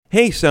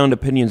Hey, Sound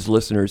Opinions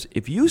listeners,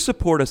 if you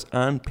support us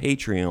on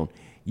Patreon,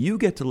 you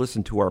get to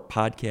listen to our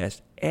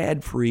podcast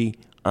ad-free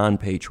on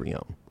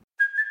Patreon.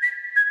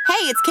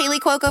 Hey, it's Kaylee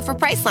Cuoco for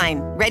Priceline.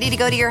 Ready to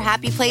go to your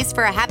happy place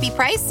for a happy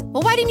price?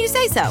 Well, why didn't you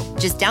say so?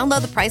 Just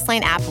download the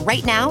Priceline app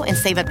right now and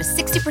save up to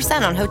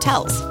 60% on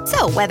hotels.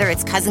 So whether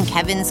it's Cousin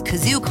Kevin's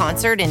Kazoo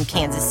Concert in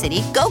Kansas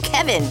City, go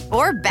Kevin,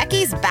 or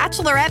Becky's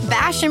Bachelorette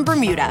Bash in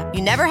Bermuda,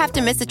 you never have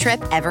to miss a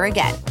trip ever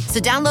again. So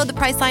download the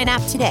Priceline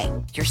app today.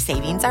 Your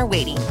savings are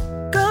waiting.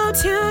 Go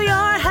to your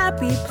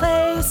happy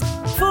place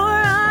for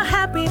a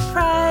happy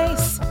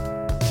price.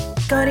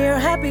 Go to your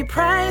happy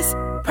price,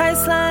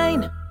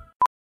 Priceline.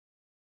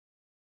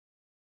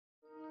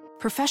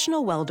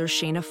 Professional welder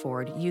Shayna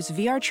Ford used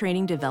VR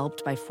training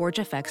developed by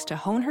ForgeFX to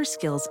hone her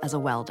skills as a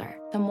welder.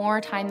 The more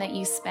time that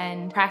you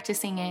spend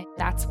practicing it,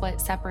 that's what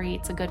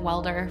separates a good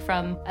welder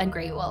from a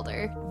great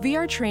welder.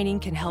 VR training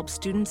can help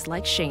students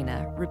like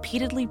Shayna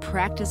repeatedly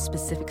practice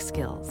specific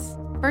skills.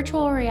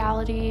 Virtual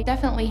reality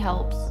definitely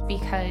helps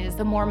because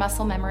the more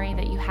muscle memory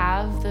that you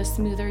have, the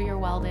smoother your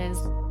weld is.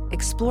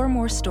 Explore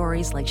more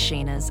stories like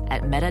Shayna's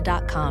at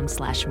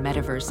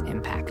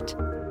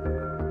meta.com/metaverseimpact.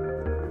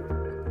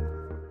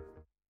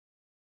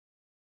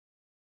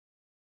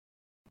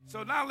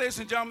 So now, ladies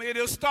and gentlemen, it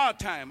is start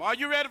time. Are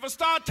you ready for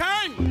start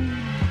time?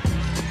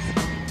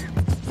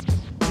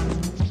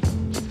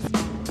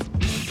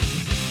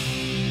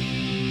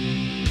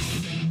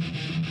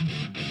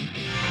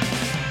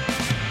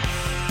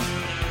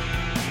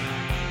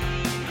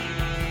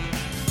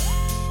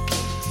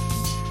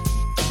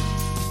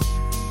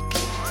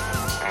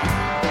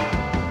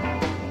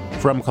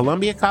 From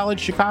Columbia College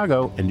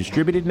Chicago and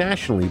distributed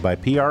nationally by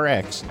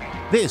PRX,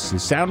 this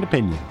is Sound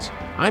Opinions.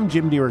 I'm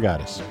Jim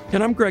DeRogatis.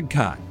 And I'm Greg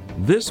Kot.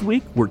 This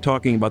week, we're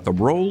talking about the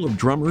role of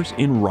drummers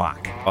in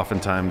rock.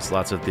 Oftentimes,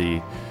 lots of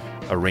the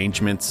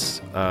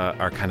arrangements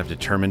are kind of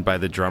determined by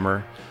the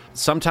drummer.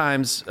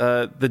 Sometimes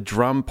the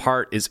drum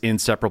part is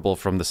inseparable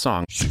from the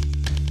song.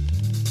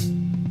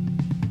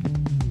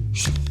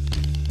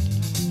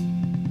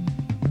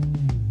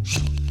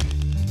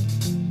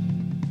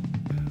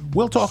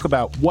 We'll talk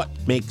about what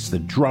makes the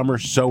drummer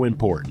so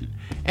important,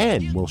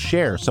 and we'll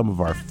share some of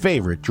our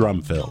favorite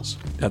drum fills.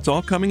 That's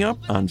all coming up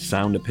on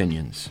Sound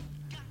Opinions.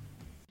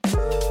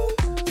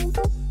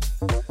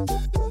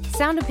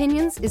 Sound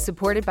Opinions is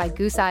supported by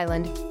Goose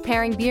Island,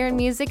 pairing beer and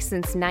music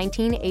since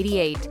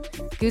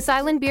 1988. Goose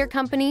Island Beer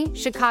Company,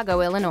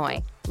 Chicago,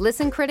 Illinois.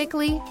 Listen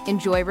critically,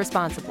 enjoy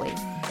responsibly.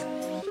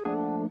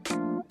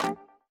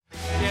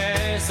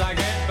 Yes, I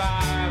get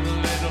by with a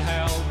little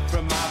help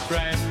from my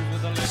friend.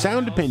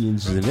 Sound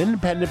Opinions is an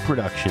independent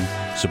production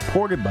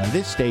supported by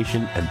this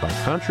station and by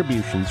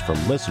contributions from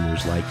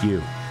listeners like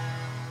you.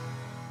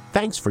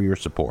 Thanks for your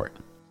support.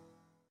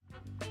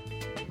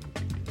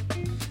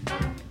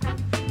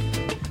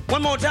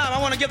 One more time, I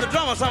want to give the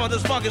drummer some of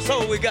this funky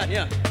soul we got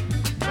here.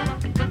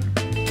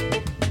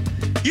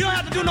 You don't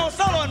have to do no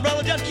soloing,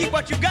 brother. Just keep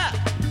what you got.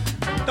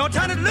 Don't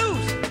turn it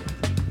loose,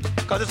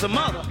 because it's a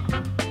mother.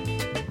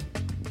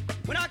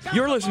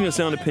 You're listening to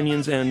Sound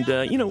Opinions, and,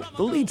 the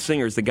lead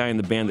singer is the guy in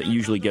the band that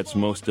usually gets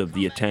most of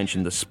the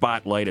attention, the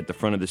spotlight at the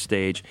front of the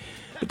stage.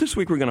 But this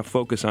week we're going to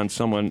focus on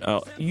someone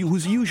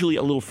who's usually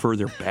a little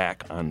further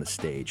back on the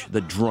stage, the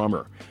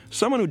drummer.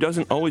 Someone who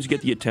doesn't always get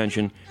the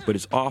attention, but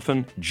is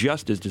often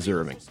just as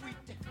deserving.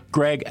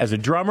 Greg, as a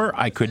drummer,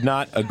 I could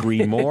not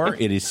agree more.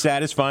 It is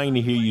satisfying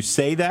to hear you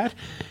say that.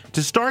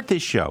 To start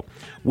this show,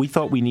 we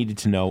thought we needed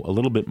to know a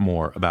little bit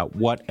more about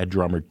what a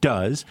drummer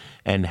does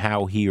and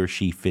how he or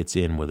she fits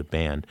in with a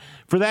band.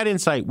 For that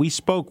insight, we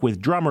spoke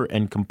with drummer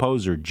and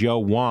composer Joe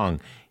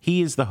Wong.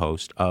 He is the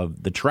host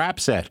of The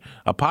Trap Set,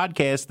 a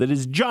podcast that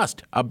is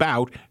just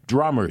about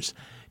drummers.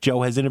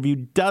 Joe has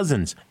interviewed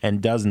dozens and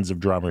dozens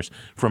of drummers,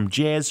 from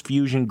jazz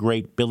fusion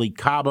great Billy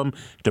Cobham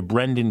to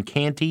Brendan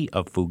Canty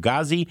of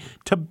Fugazi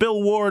to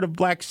Bill Ward of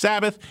Black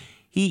Sabbath.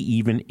 He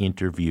even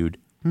interviewed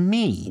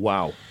me.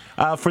 Wow.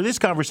 For this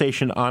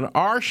conversation on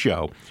our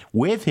show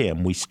with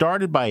him, we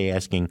started by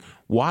asking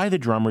why the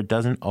drummer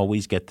doesn't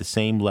always get the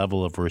same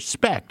level of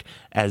respect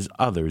as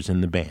others in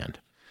the band.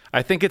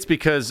 I think it's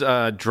because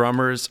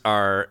drummers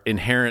are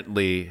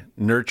inherently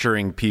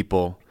nurturing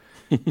people,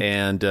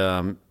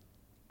 and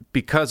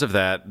because of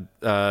that,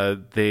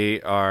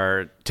 they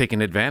are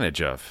taken advantage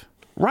of.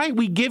 Right,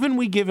 we give and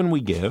we give and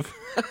we give.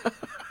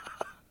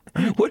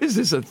 What is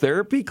this, a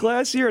therapy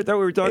class here? I thought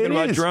we were talking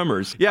about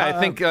drummers. Yeah, I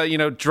think,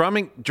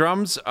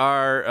 drums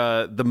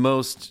are the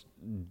most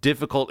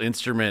difficult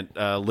instrument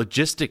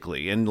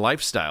logistically and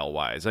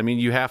lifestyle-wise. I mean,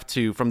 you have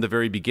to, from the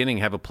very beginning,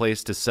 have a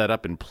place to set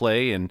up and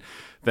play, and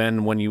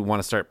then when you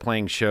want to start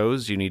playing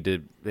shows, you need to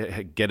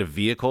get a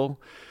vehicle.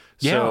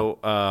 Yeah.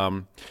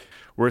 So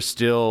we're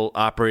still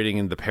operating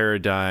in the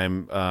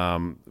paradigm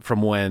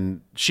from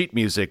when sheet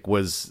music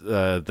was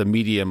the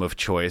medium of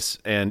choice.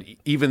 And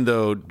even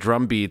though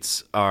drum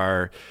beats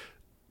are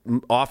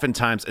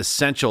oftentimes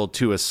essential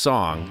to a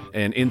song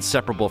and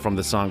inseparable from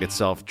the song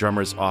itself,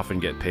 drummers often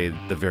get paid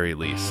the very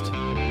least.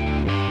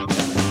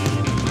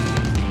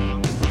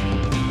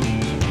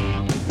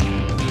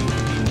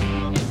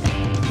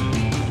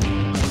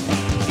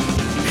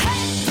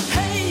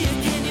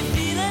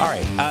 All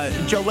right,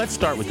 Joe, let's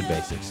start with the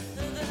basics.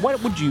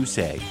 What would you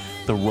say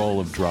the role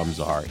of drums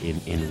are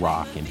in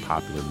rock and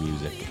popular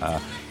music?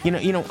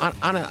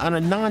 On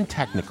a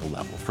non-technical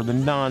level for the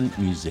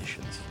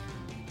non-musicians.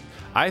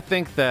 I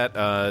think that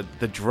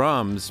the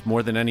drums,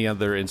 more than any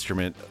other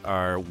instrument,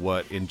 are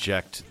what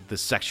inject the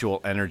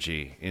sexual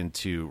energy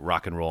into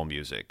rock and roll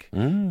music.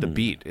 The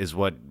beat is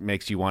what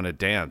makes you want to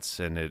dance,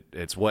 and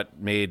it's what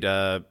made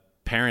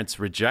parents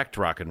reject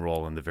rock and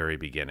roll in the very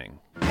beginning.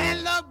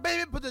 And look,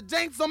 baby, put the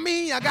jinx on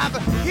me. I got the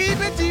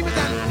heebie-jeebies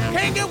and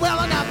can't get well.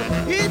 I got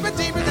the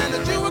heebie-jeebies and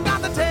the Jew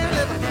got the tail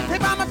liver.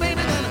 If I'm a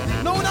baby,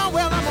 then no, no,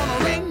 well, I'm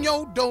gonna ring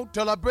your door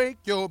till I break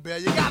your bell.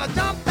 You gotta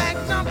jump back,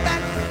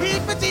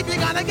 heebie-jeebie,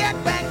 gotta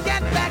get back,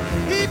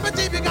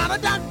 heebie-jeebie,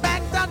 gotta duck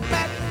back,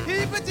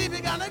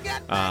 heebie-jeebie, gotta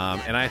get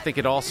back. And I think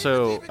it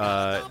also,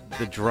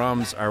 the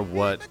drums are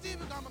what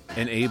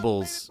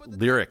enables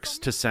lyrics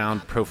to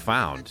sound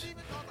profound.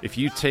 If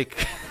you take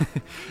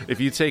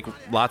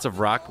lots of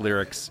rock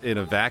lyrics in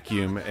a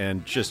vacuum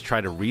and just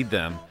try to read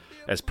them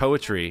as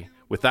poetry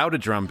without a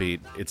drum beat,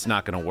 it's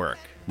not going to work.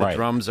 The Right.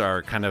 drums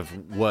are kind of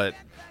what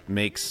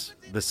makes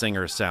the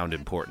singer sound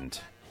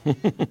important.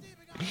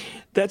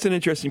 That's an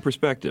interesting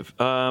perspective.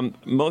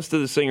 Most of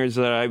the singers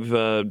that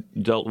I've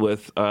dealt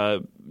with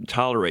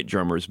tolerate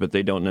drummers, but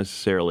they don't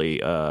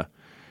necessarily,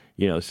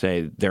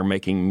 say they're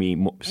making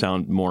me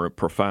sound more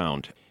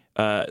profound.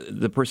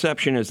 The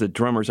perception is that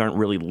drummers aren't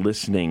really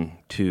listening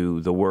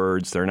to the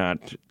words. They're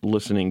not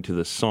listening to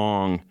the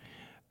song.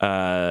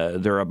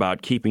 They're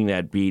about keeping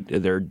that beat.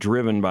 They're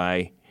driven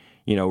by,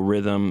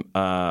 rhythm,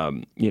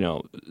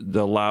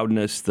 the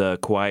loudness, the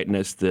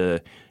quietness,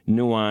 the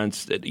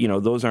nuance.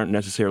 Those aren't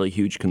necessarily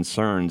huge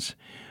concerns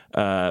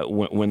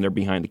when they're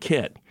behind the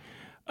kit.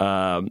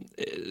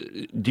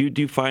 Do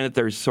you find that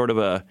there's sort of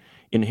a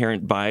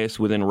inherent bias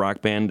within a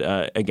rock band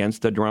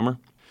against a drummer?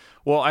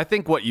 Well, I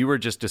think what you were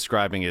just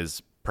describing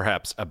is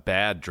perhaps a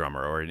bad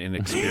drummer or an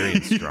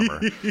inexperienced drummer.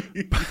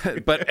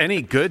 But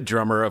any good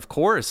drummer, of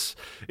course,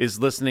 is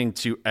listening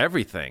to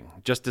everything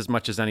just as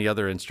much as any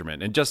other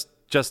instrument. And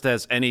just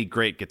as any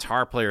great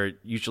guitar player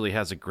usually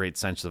has a great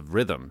sense of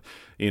rhythm,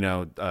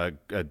 a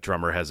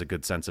drummer has a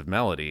good sense of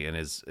melody and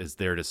is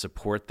there to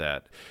support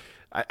that.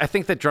 I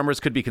think that drummers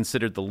could be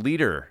considered the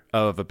leader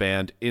of a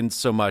band in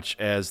so much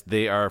as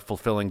they are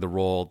fulfilling the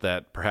role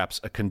that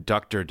perhaps a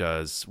conductor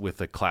does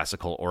with a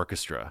classical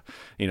orchestra.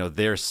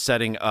 They're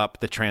setting up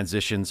the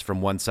transitions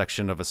from one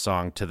section of a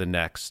song to the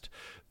next.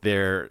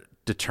 They're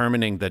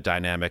determining the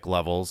dynamic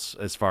levels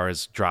as far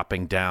as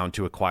dropping down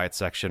to a quiet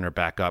section or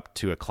back up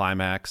to a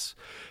climax.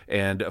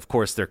 And of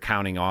course, they're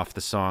counting off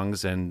the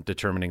songs and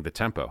determining the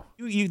tempo.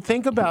 You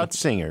think about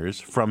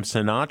singers from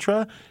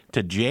Sinatra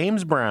to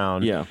James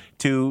Brown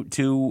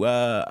to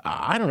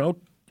I don't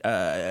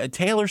know,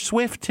 Taylor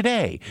Swift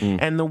today,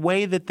 and the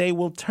way that they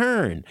will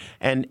turn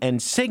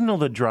and signal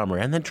the drummer,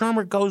 and the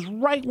drummer goes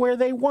right where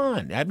they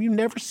want. Have you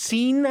never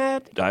seen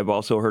that? I've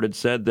also heard it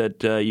said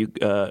that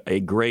a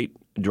great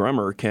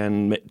drummer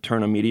can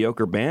turn a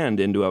mediocre band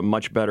into a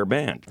much better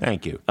band.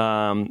 Thank you.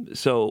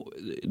 So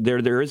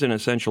there is an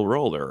essential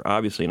role there,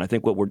 obviously, and I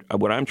think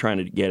what I'm trying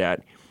to get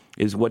at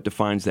is what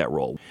defines that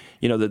role.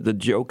 The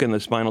joke in the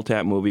Spinal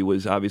Tap movie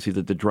was obviously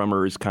that the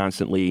drummer is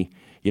constantly,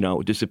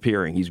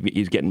 disappearing.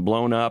 He's getting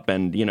blown up,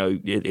 and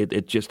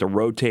it's just a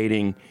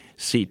rotating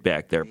seat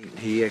back there.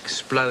 He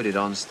exploded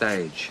on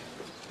stage.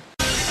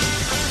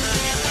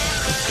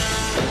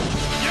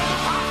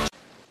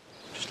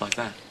 Just like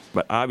that.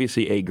 But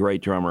obviously, a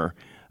great drummer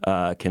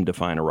can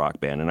define a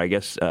rock band. And I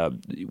guess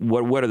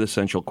what are the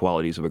essential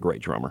qualities of a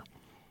great drummer?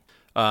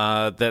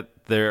 That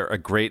they're a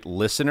great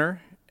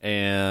listener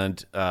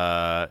and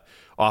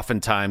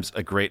oftentimes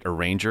a great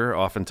arranger.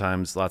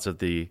 Oftentimes, lots of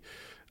the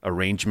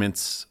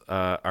arrangements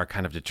are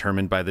kind of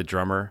determined by the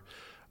drummer.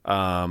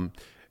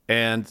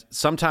 And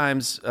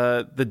sometimes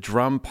the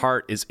drum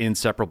part is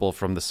inseparable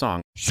from the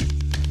song.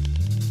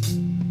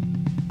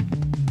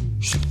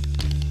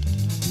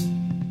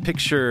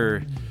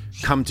 Picture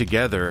Come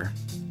Together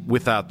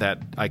without that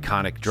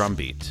iconic drum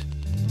beat.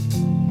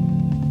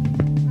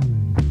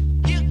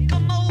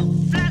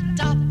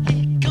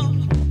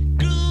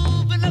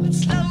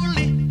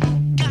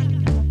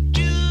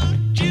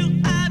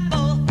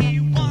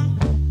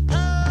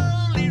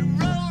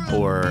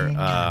 Or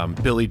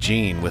Billie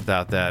Jean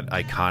without that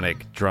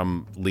iconic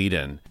drum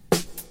lead-in.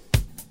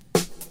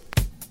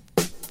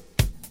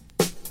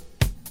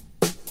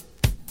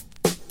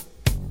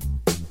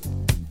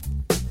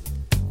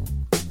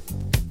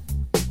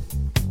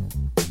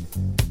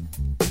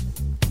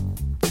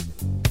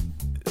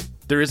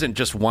 There isn't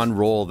just one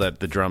role that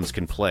the drums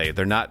can play.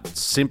 They're not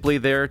simply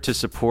there to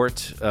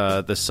support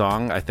the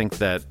song. I think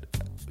that,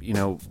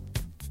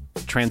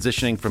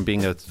 transitioning from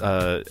being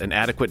an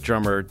adequate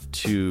drummer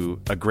to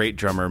a great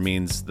drummer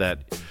means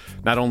that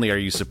not only are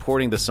you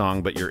supporting the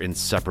song, but you're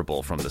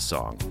inseparable from the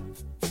song.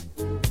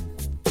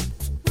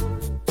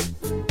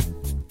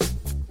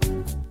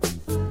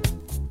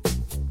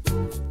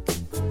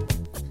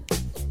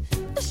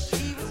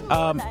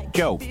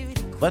 Joe,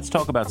 Let's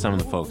talk about some of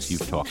the folks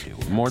you've talked to.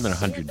 More than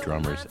 100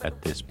 drummers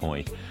at this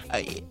point.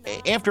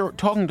 After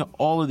talking to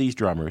all of these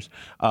drummers,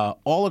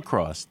 all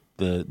across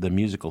the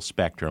musical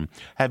spectrum,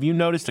 have you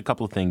noticed a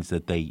couple of things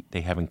that they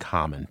have in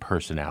common,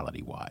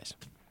 personality-wise?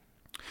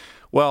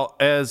 Well,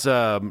 as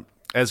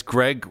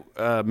Greg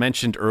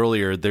mentioned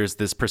earlier, there's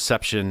this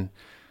perception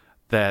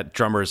that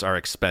drummers are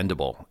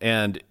expendable.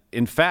 And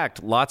in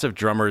fact, lots of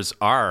drummers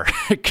are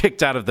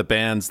kicked out of the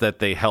bands that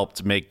they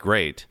helped make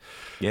great.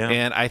 Yeah.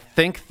 And I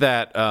think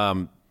that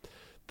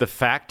the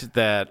fact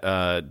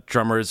that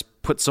drummers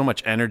put so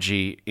much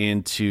energy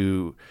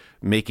into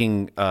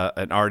making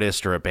an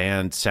artist or a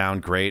band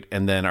sound great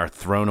and then are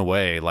thrown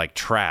away like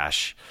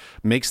trash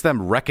makes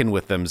them reckon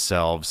with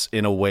themselves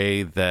in a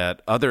way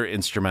that other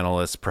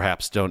instrumentalists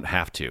perhaps don't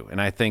have to.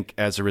 And I think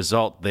as a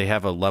result, they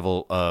have a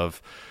level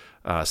of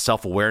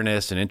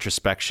self-awareness and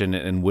introspection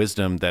and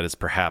wisdom that is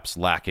perhaps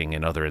lacking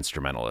in other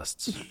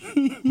instrumentalists.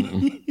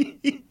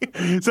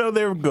 So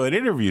they're good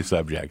interview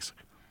subjects.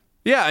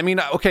 Yeah, I mean,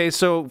 okay,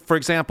 so for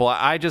example,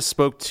 I just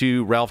spoke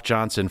to Ralph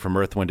Johnson from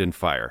Earth, Wind &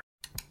 Fire.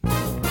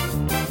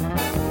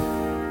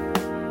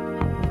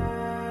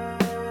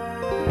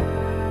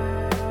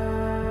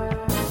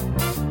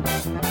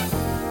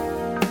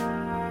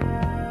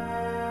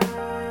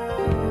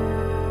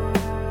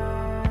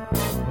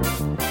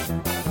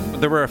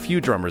 There were a few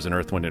drummers in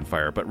Earth, Wind &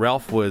 Fire, but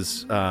Ralph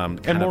was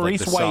and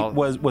Maurice White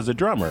was a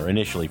drummer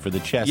initially for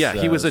the Chess. Yeah,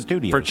 he was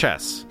studio for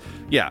Chess.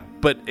 Yeah,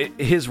 but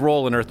his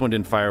role in Earth,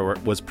 Wind & Fire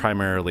was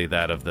primarily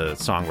that of the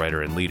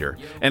songwriter and leader.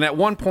 And at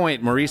one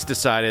point, Maurice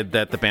decided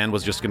that the band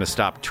was just going to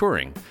stop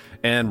touring,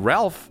 and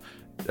Ralph,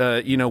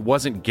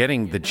 wasn't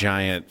getting the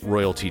giant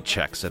royalty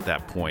checks at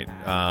that point.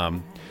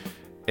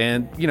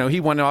 And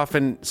he went off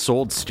and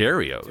sold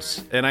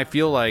stereos. And I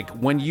feel like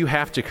when you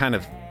have to kind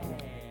of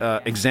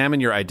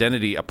examine your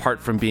identity apart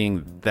from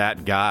being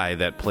that guy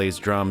that plays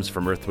drums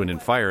from Earth,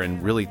 Wind & Fire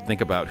and really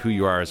think about who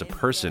you are as a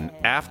person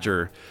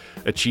after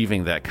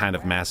achieving that kind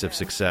of massive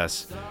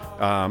success,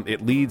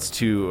 it leads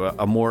to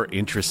a more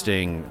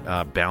interesting,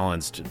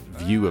 balanced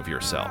view of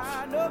yourself.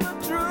 I know the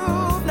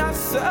truth, not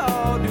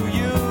so do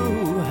you.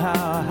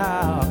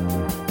 How?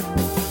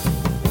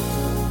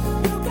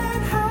 You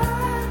can't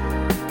hide.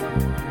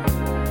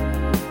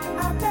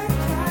 I bet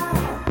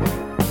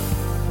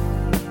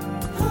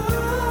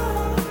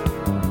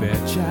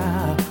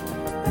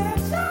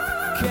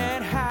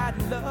can't hide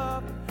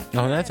love.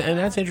 Oh,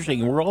 that's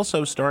interesting. We're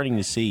also starting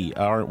to see,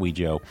 aren't we,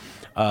 Joe,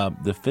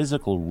 the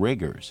physical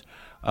rigors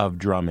of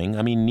drumming.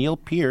 I mean, Neil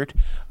Peart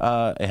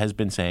has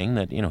been saying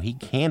that he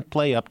can't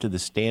play up to the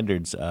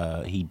standards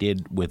he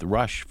did with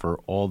Rush for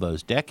all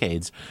those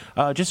decades,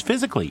 just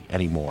physically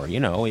anymore.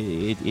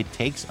 It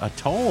takes a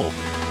toll.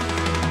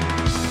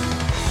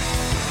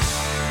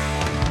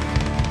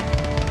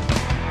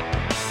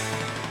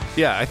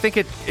 Yeah, I think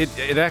it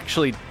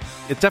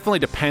definitely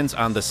depends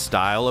on the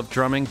style of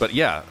drumming, but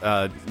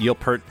yeah, Neil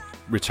Peart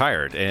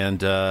retired, and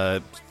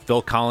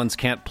Phil Collins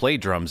can't play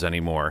drums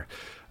anymore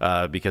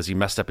because he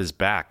messed up his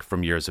back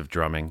from years of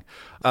drumming.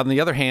 On the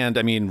other hand,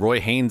 I mean, Roy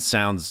Haynes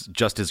sounds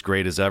just as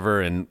great as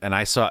ever, and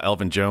I saw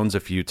Elvin Jones a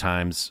few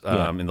times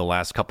in the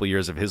last couple of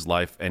years of his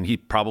life, and he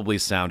probably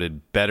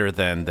sounded better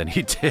then than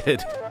he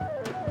did.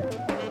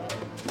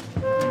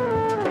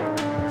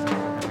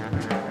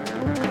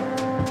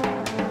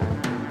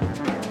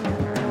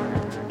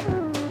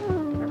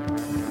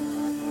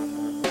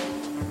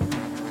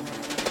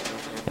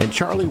 And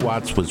Charlie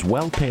Watts was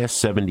well past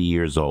 70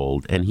 years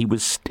old, and he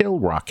was still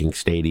rocking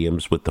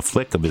stadiums with the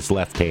flick of his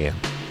left hand.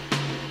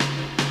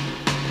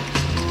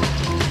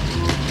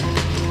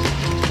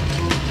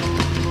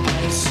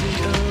 I see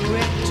a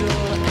red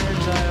door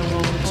and I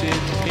want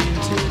it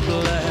painted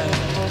black.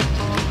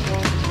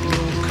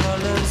 No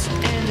colors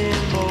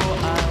anymore,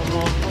 I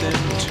want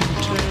them to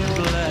turn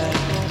black.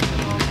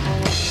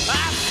 I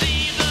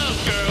see the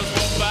girls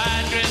go by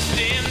dressed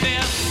in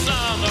their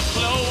summer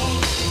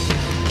clothes.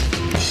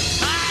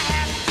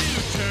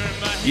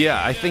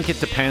 Yeah, I think it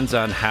depends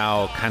on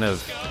how kind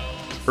of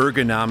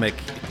ergonomic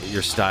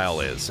your style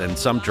is. And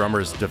some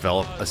drummers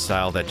develop a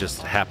style that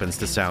just happens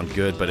to sound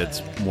good, but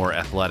it's more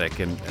athletic.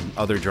 And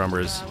other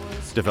drummers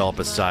develop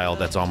a style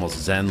that's almost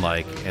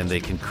Zen-like, and they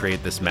can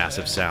create this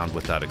massive sound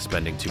without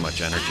expending too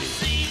much energy.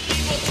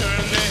 People turn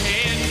their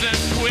heads and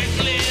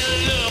quickly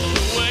look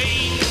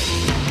away.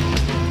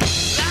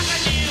 Like a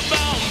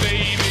newborn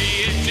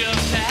baby, it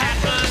just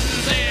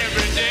happens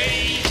every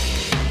day.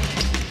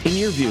 In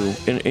your view,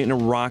 in a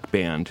rock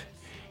band,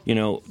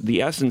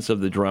 the essence of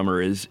the drummer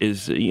is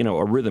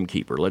a rhythm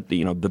keeper.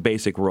 The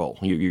basic role.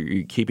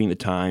 You're keeping the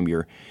time.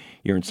 You're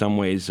in some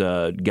ways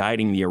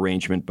guiding the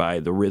arrangement by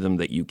the rhythm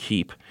that you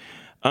keep.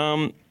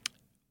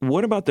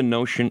 What about the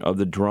notion of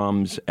the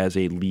drums as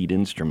a lead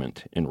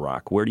instrument in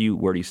rock? Where do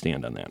you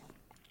stand on that?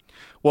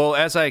 Well,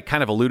 as I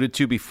kind of alluded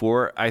to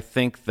before, I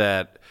think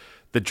that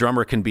the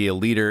drummer can be a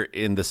leader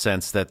in the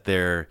sense that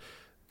they're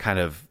kind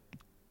of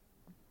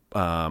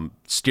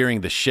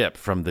steering the ship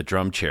from the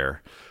drum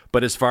chair.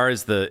 But as far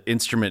as the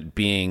instrument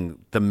being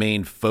the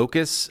main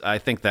focus, I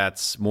think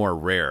that's more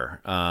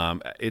rare.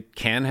 It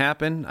can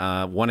happen.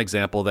 One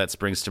example that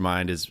springs to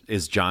mind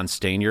is John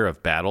Stanier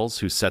of Battles,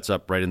 who sets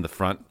up right in the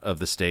front of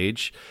the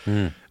stage.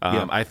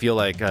 I feel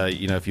like,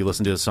 if you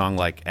listen to a song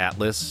like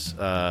Atlas,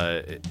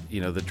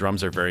 the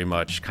drums are very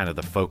much kind of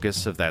the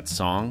focus of that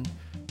song.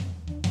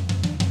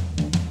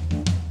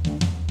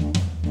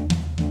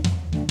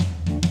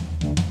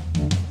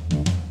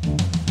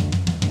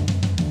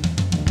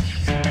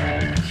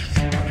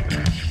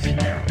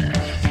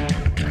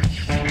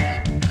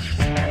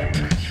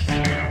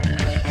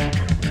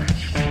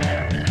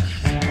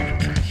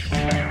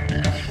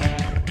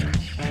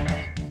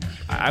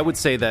 I would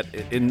say that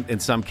in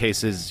some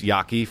cases,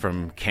 Yaki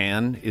from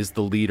Can is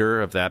the leader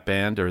of that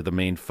band or the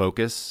main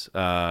focus.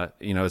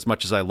 As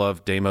much as I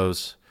love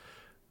Damo's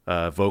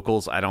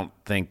vocals, I don't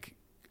think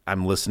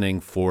I'm listening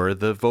for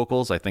the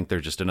vocals. I think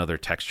they're just another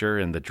texture,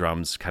 and the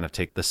drums kind of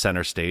take the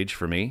center stage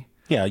for me.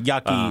 Yeah,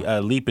 Yaki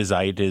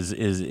Liepezeit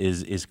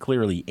is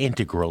clearly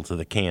integral to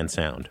the Can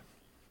sound.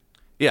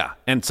 Yeah,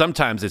 and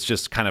sometimes it's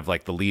just kind of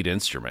like the lead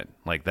instrument.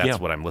 Like that's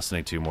what I'm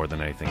listening to more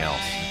than anything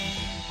else.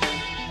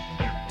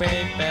 Baby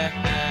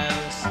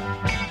has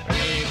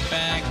way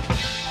back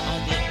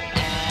on the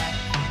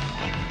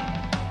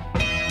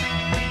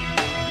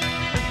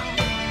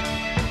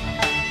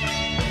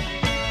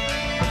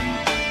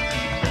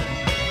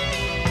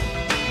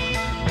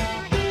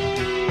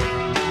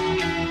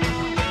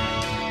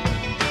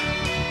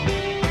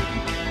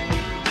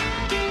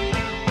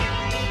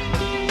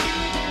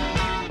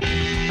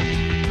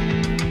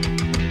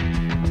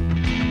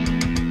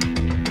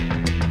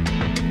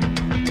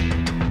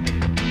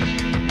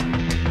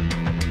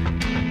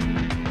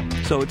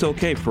So it's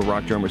okay for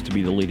rock drummers to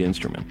be the lead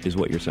instrument, is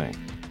what you're saying,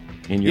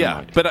 in your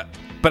mind.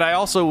 But I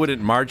also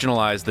wouldn't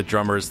marginalize the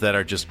drummers that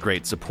are just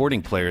great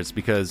supporting players,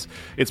 because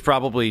it's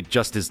probably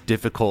just as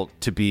difficult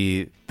to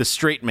be the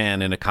straight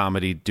man in a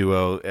comedy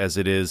duo as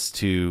it is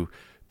to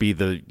be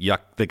the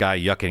guy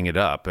yucking it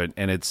up, and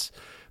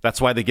that's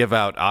why they give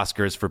out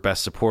Oscars for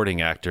Best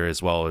Supporting Actor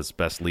as well as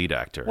Best Lead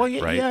Actor. Well,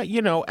 right?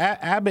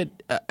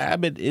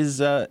 Abbott is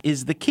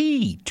the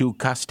key to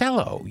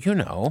Costello.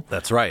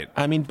 That's right.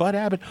 I mean, Bud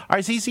Abbott. All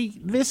right, see,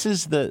 this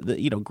is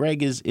the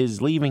Greg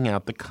is leaving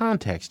out the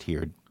context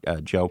here,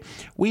 Joe.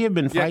 We have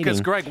been fighting. Yeah,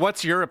 because Greg,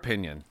 what's your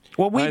opinion?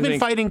 Well, we've been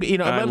fighting.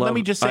 Let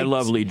me just say, I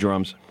love lead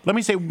drums. Let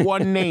me say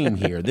one name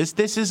here.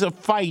 This is a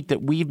fight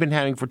that we've been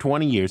having for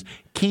 20 years.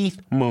 Keith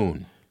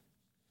Moon.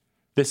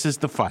 This is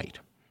the fight.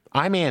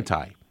 I'm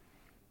anti.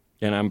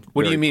 And I'm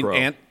What do you mean?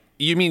 pro.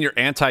 You mean you're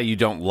anti? You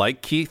don't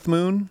like Keith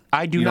Moon?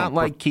 I do not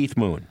like Keith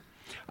Moon.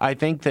 I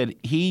think that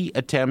he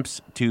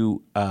attempts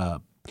to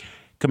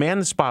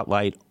command the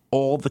spotlight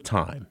all the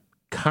time,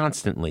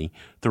 constantly,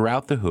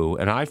 throughout The Who,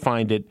 and I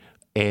find it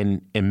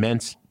an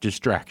immense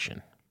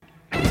distraction.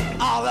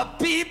 All the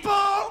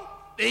people,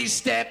 they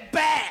step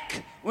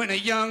back when a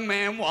young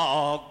man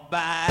walked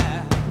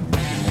by.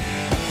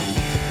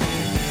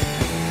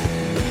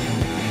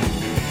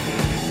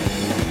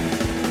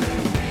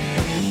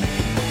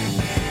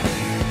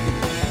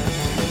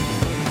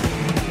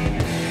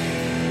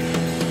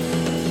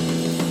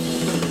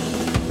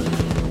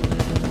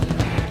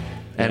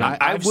 And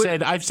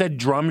I've said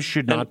drums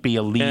should not be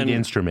a lead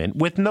instrument,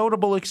 with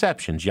notable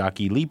exceptions.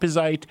 Yaki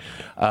Liepezeit,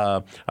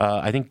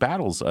 I think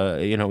Battles,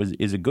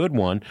 is a good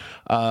one.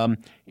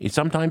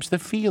 Sometimes the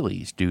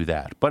Feelies do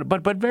that,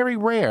 but very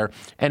rare.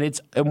 And it's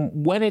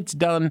when it's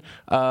done,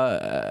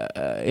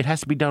 it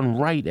has to be done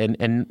right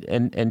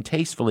and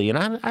tastefully. And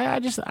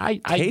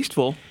I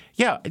Tasteful?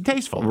 Yeah,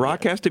 tasteful.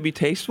 Rock has to be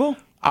tasteful?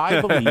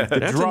 I believe the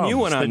That's drums, a new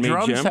one on the me,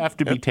 drums Jim. have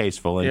to be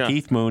tasteful, and Yeah.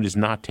 Keith Moon is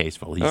not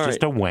tasteful. He's All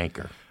just a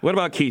wanker. What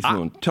about Keith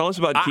Moon? Tell us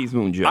about Keith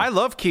Moon, Jim. I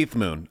love Keith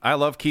Moon.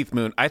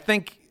 I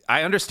think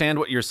I understand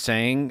what you're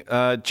saying,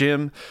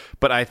 Jim,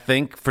 but I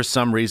think for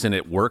some reason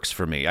it works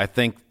for me. I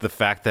think the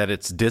fact that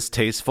it's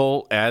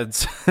distasteful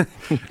adds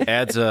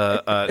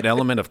an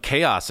element of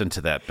chaos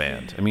into that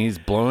band. I mean, he's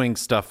blowing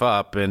stuff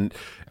up and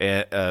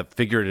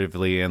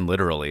figuratively and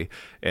literally,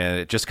 and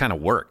it just kind of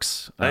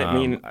works.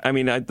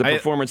 The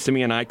performance to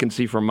me, and I Can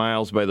See for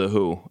Miles by The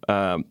Who,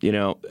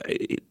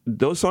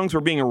 those songs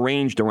were being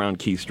arranged around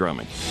Keith's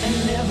drumming. I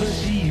never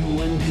see you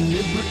when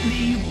deliberately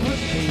you put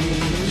pain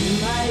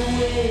in my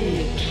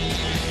way.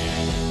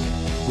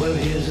 Well,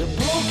 here's a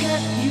poke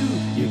at you.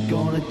 You're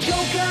gonna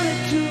choke on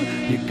it too.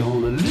 You're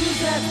gonna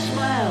lose that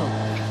smile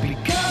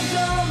because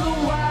all the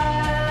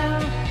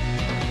while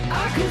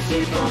I can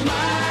see for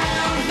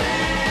miles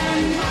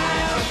and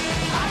miles.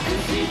 I can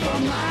see for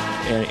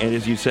miles. And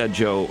as you said,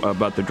 Joe,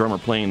 about the drummer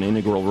playing an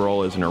integral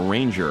role as an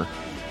arranger,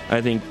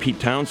 I think Pete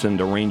Townsend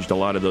arranged a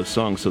lot of those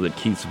songs so that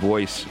Keith's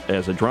voice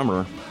as a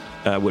drummer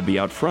would be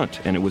out front,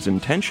 and it was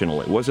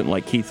intentional. It wasn't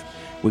like Keith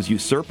was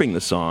usurping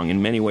the song.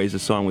 In many ways, the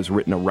song was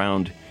written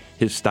around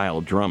his style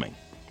of drumming.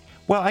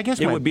 Well, I guess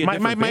it would be a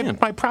different band.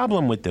 My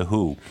problem with the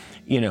Who,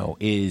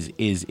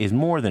 is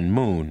more than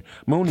Moon.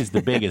 Moon is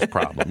the biggest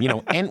problem.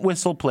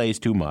 Entwistle plays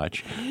too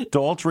much.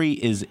 Daltrey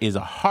is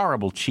a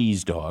horrible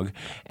cheese dog,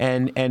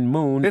 and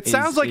Moon. It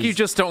sounds like you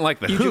just don't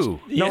like the Who.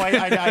 No,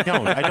 I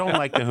don't. I don't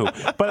like the Who.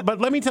 But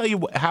let me tell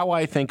you how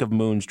I think of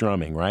Moon's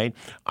drumming. Right?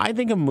 I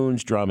think of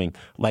Moon's drumming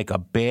like a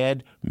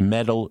bad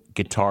metal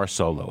guitar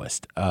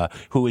soloist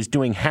who is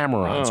doing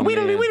hammer-ons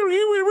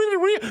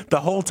the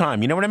whole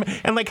time. You know what I mean?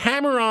 And like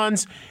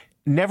hammer-ons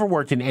never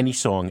worked in any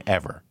song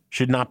ever.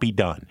 Should not be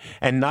done.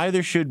 And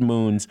neither should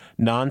Moon's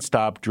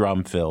nonstop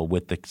drum fill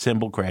with the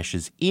cymbal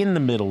crashes in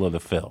the middle of the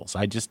fills.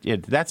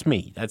 That's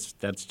me.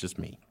 That's just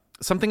me.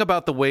 Something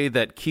about the way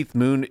that Keith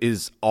Moon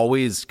is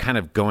always kind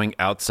of going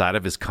outside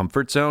of his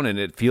comfort zone, and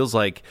it feels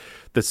like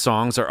the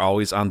songs are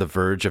always on the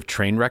verge of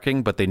train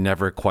wrecking, but they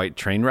never quite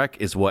train wreck,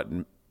 is what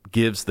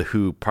gives the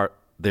Who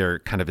their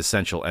kind of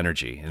essential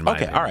energy, in my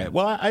opinion. All right.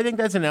 Well, I think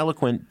that's an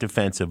eloquent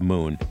defense of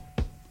Moon.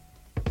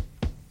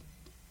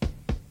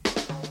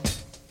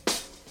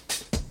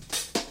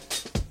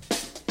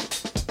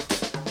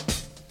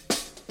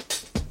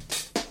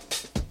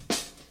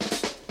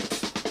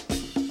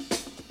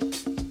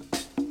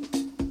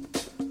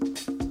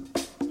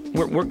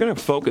 We're going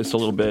to focus a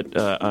little bit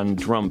on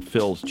drum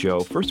fills, Joe.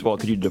 First of all,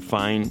 could you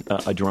define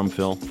a drum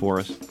fill for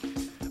us?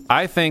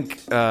 I think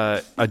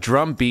a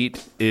drum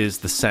beat is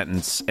the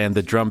sentence, and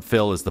the drum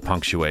fill is the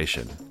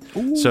punctuation.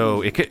 Ooh.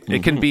 So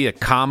it can be a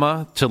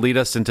comma to lead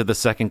us into the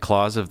second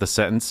clause of the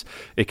sentence.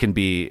 It can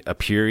be a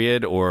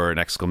period or an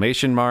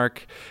exclamation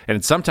mark,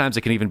 and sometimes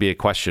it can even be a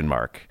question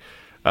mark,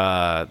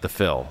 the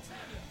fill.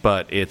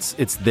 But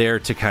it's there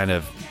to kind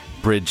of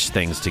bridge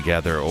things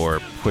together or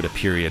put a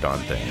period on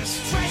things.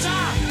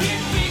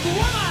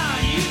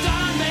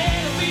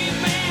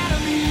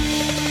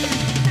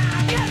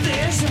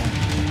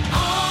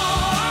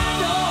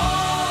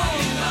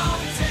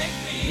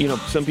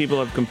 Some people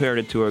have compared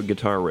it to a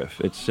guitar riff.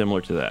 It's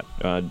similar to that.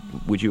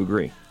 Would you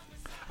agree?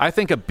 I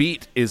think a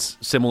beat is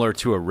similar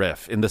to a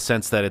riff in the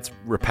sense that it's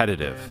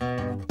repetitive.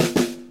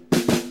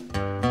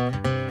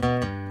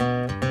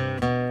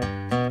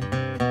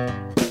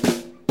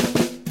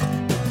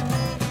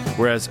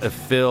 Whereas a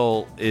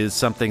fill is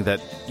something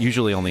that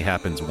usually only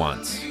happens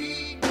once.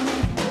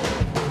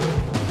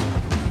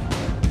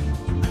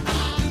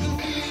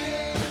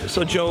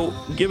 So, Joe,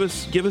 give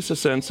us a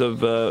sense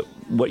of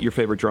what your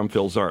favorite drum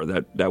fills are.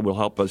 That will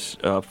help us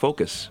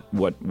focus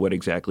what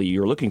exactly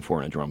you're looking for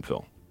in a drum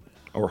fill,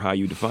 or how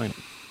you define it.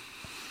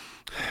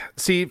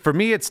 See, for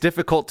me, it's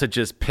difficult to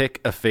just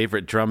pick a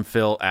favorite drum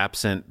fill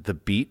absent the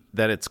beat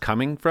that it's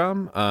coming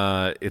from.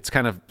 It's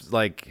kind of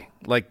like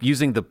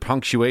using the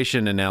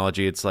punctuation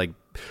analogy. It's like,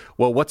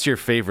 well, what's your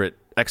favorite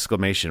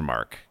exclamation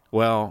mark?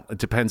 Well, it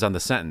depends on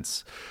the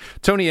sentence.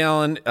 Tony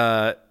Allen,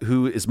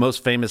 who is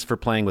most famous for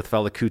playing with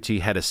Fela Kuti,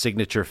 had a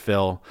signature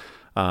fill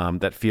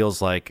that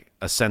feels like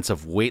a sense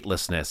of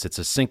weightlessness. It's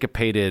a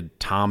syncopated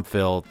tom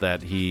fill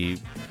that he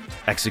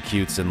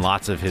executes in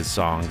lots of his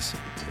songs.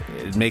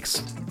 It makes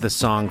the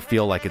song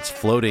feel like it's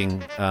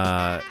floating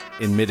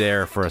in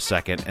midair for a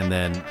second, and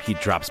then he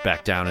drops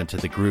back down into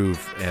the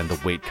groove, and the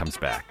weight comes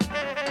back.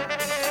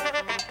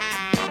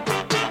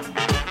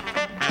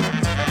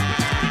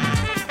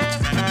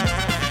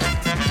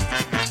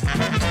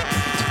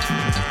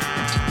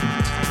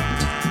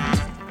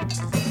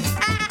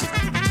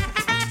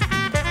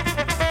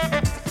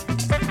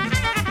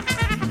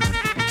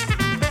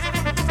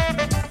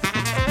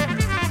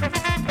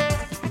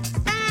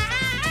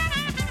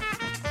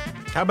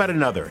 How about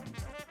another?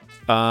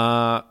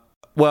 One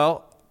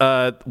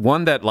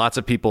that lots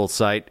of people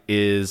cite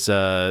is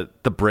the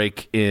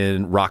break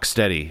in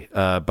Rocksteady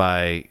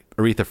by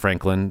Aretha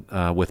Franklin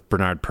with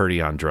Bernard Purdie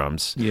on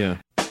drums. Yeah.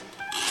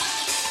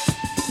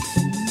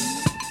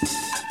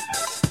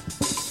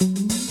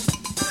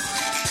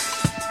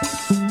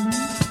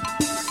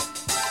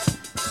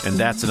 And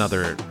that's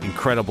another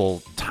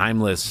incredible,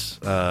 timeless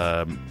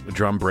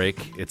drum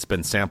break. It's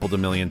been sampled a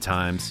million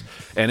times.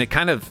 And it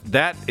kind of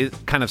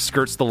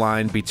skirts the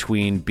line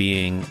between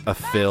being a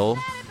fill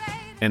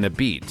and a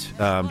beat.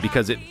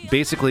 Because it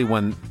basically,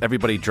 when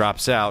everybody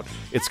drops out,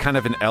 it's kind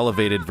of an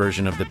elevated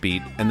version of the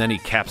beat. And then he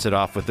caps it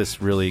off with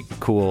this really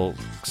cool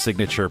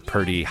signature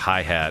Purdie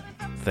hi-hat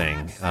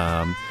thing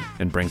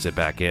and brings it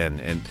back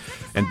in.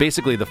 And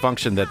basically the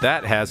function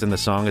that has in the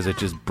song is it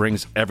just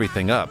brings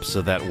everything up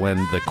so that when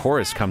the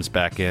chorus comes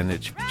back in,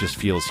 it just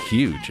feels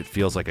huge. It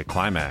feels like a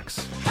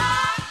climax.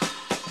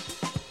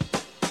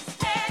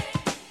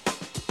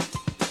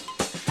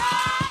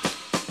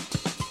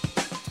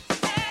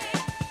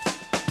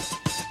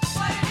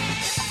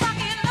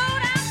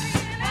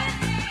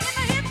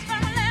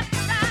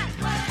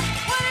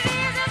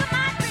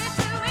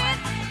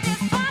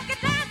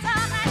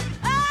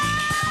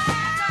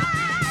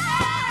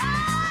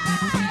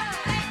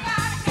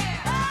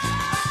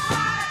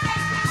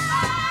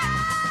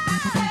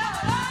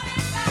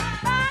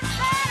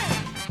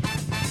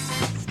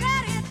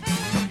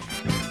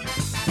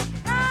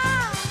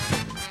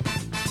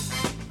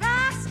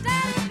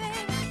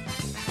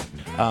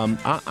 I'm,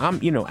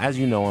 as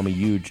you know, I'm a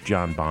huge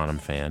John Bonham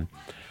fan.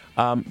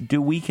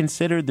 Do we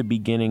consider the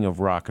beginning of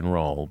rock and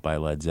roll by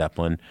Led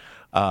Zeppelin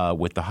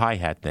with the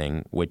hi-hat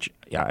thing, which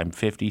I'm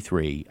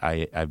 53.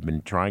 I've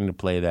been trying to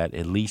play that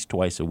at least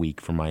twice a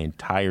week for my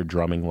entire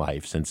drumming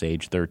life since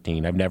age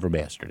 13. I've never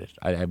mastered it.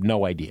 I have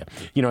no idea.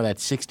 That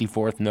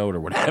 64th note or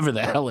whatever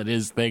the hell it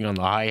is thing on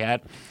the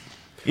hi-hat.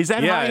 Is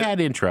that hi-hat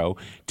intro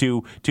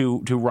to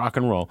rock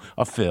and roll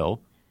a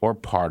fill or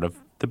part of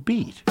the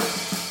beat?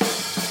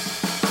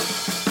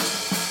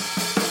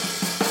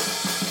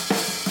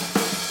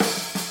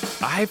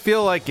 I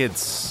feel like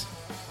it's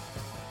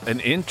an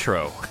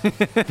intro.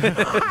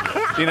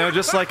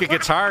 Just like a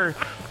guitar,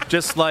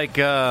 just like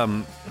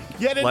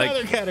yet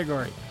another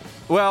category.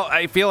 Well,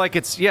 I feel like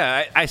it's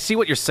I see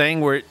what you're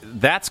saying. Where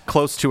that's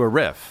close to a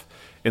riff,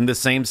 in the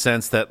same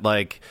sense that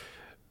like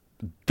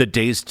the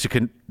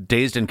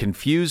Dazed and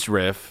Confused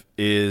riff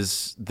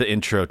is the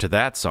intro to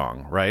that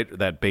song, right?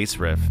 That bass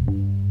riff.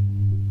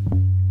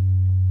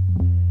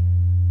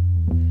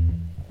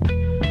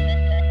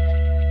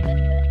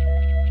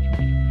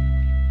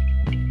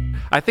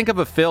 I think of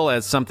a fill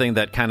as something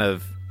that kind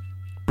of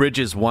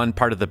bridges one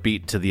part of the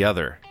beat to the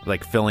other,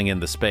 like filling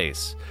in the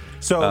space.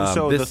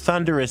 So the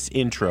thunderous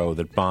intro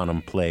that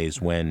Bonham plays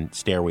when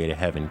Stairway to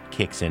Heaven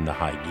kicks into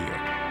high gear.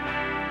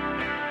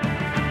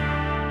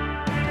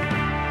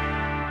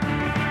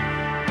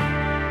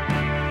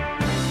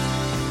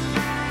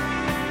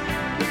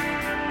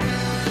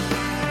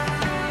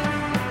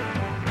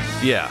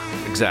 Yeah,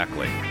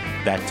 exactly.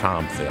 That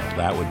tom fill,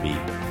 that would be...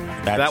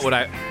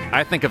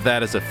 I think of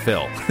that as a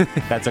fill.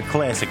 That's a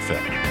classic fill.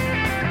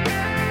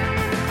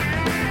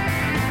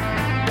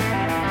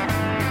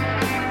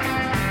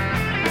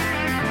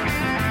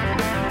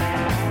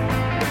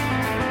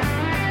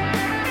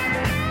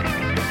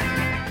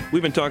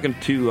 We've been talking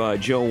to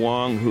Joe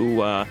Wong,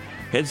 who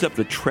heads up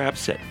the Trap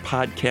Set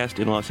podcast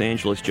in Los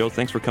Angeles. Joe,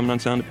 thanks for coming on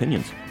Sound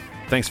Opinions.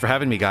 Thanks for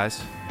having me,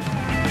 guys.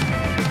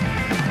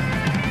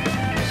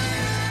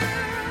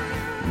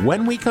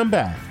 When we come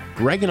back,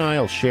 Greg and I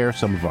will share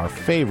some of our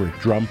favorite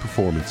drum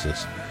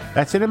performances.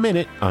 That's in a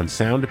minute on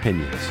Sound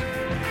Opinions.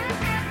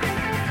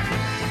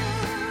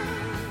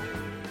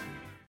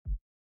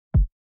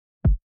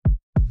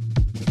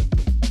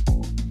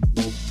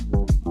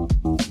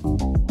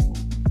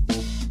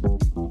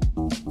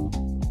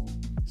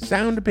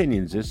 Sound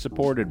Opinions is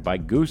supported by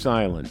Goose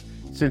Island.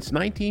 Since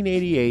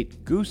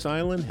 1988, Goose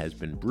Island has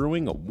been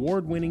brewing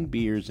award-winning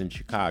beers in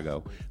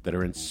Chicago that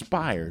are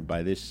inspired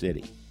by this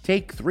city.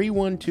 Take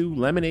 312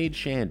 Lemonade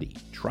Shandy,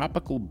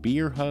 Tropical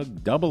Beer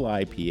Hug Double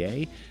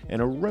IPA,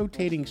 and a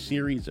rotating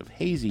series of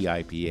hazy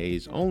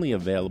IPAs only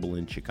available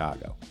in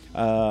Chicago.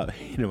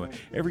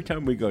 Every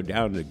time we go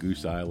down to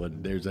Goose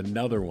Island, there's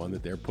another one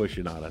that they're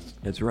pushing on us.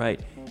 That's right.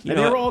 And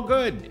they're all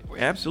good.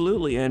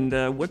 Absolutely.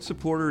 And what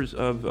supporters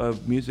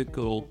of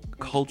musical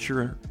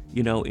culture,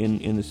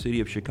 in the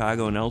city of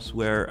Chicago and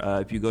elsewhere,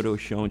 if you go to a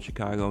show in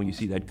Chicago and you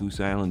see that Goose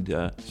Island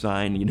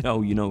sign,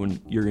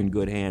 you're in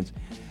good hands.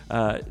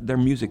 They're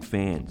music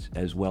fans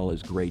as well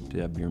as great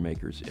beer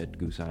makers at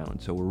Goose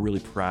Island. So we're really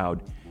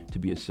proud to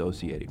be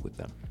associated with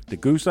them. The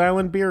Goose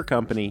Island Beer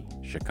Company,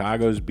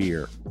 Chicago's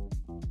beer.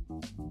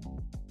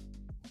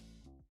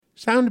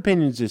 Sound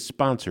Opinions is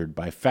sponsored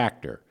by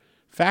Factor.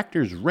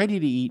 Factor's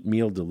ready-to-eat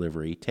meal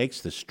delivery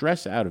takes the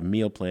stress out of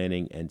meal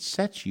planning and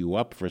sets you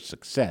up for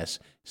success.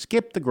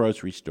 Skip the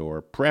grocery store,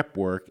 prep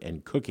work,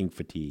 and cooking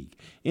fatigue.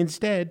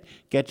 Instead,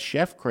 get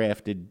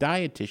chef-crafted,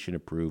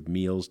 dietitian-approved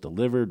meals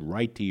delivered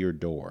right to your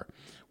door.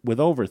 With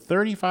over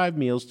 35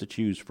 meals to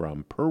choose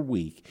from per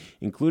week,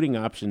 including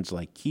options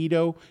like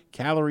keto,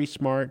 calorie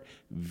smart,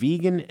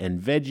 vegan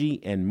and veggie,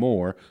 and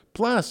more,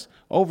 plus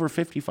over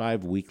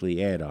 55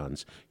 weekly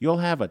add-ons, you'll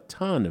have a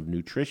ton of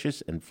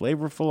nutritious and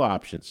flavorful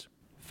options.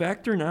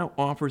 Factor now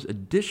offers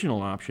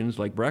additional options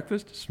like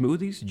breakfast,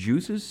 smoothies,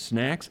 juices,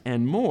 snacks,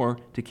 and more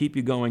to keep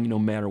you going no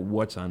matter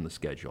what's on the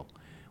schedule.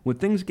 When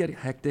things get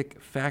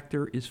hectic,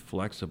 Factor is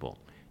flexible.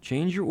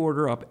 Change your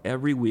order up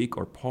every week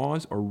or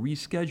pause or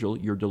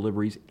reschedule your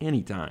deliveries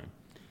anytime.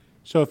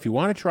 So if you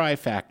want to try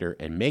Factor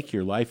and make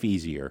your life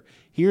easier,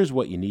 here's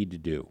what you need to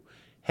do.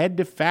 Head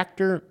to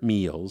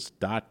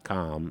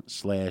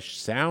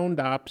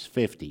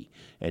factormeals.com/soundops50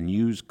 and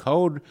use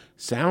code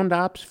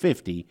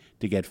soundops50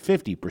 to get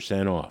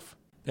 50% off.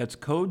 That's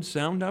code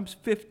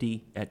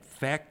soundops50 at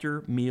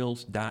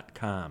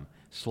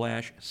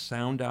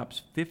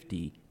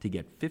factormeals.com/soundops50 to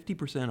get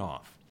 50%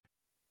 off.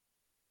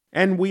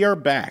 And we are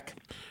back.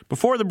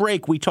 Before the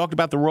break, we talked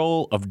about the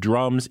role of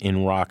drums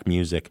in rock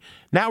music.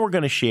 Now we're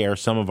going to share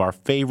some of our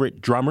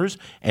favorite drummers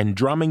and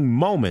drumming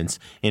moments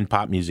in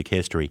pop music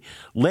history.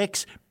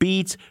 Licks,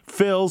 beats,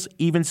 fills,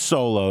 even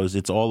solos.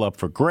 It's all up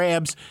for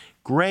grabs.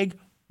 Greg,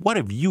 what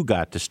have you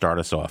got to start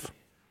us off?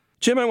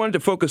 Jim, I wanted to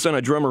focus on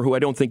a drummer who I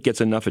don't think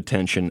gets enough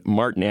attention,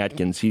 Martin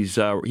Atkins. He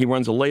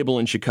runs a label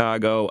in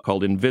Chicago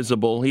called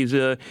Invisible. He's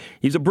a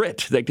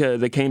Brit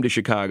that came to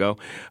Chicago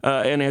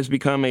and has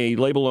become a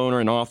label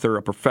owner, an author,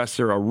 a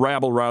professor, a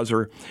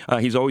rabble-rouser.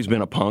 He's always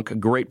been a punk, a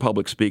great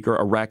public speaker,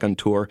 a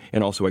raconteur,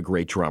 and also a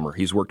great drummer.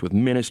 He's worked with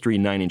Ministry,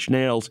 Nine Inch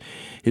Nails,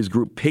 his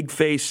group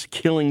Pigface,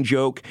 Killing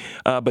Joke,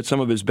 but some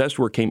of his best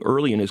work came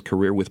early in his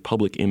career with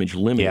Public Image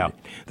Limited. Yeah.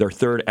 Their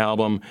third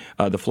album,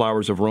 The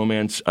Flowers of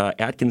Romance,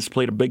 Atkins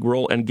played a big role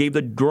and gave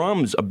the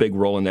drums a big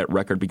role in that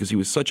record because he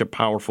was such a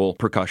powerful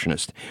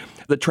percussionist.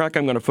 The track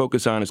I'm going to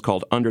focus on is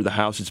called Under the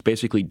House. It's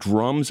basically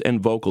drums and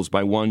vocals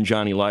by one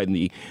Johnny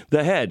Lydon,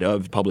 the head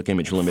of Public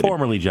Image Limited.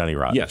 Formerly Johnny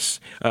Rotten. Yes.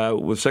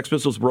 When Sex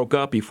Pistols broke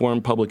up, he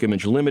formed Public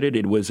Image Limited.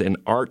 It was an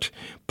art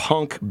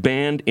punk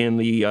band in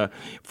the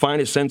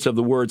finest sense of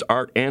the words,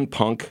 art and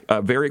punk,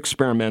 very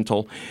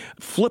experimental,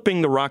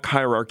 flipping the rock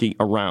hierarchy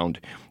around,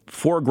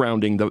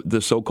 foregrounding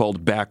the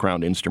so-called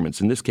background instruments,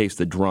 in this case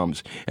the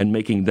drums, and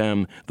making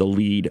them the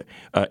lead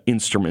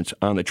instruments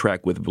on the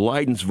track, with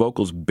Lydon's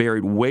vocals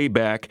buried way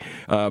back,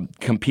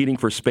 competing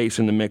for space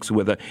in the mix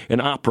with an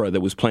opera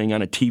that was playing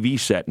on a TV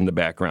set in the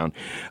background.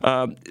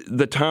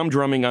 The tom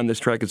drumming on this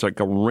track is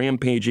like a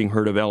rampaging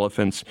herd of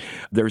elephants.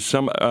 There's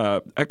some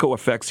echo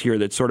effects here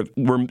that sort of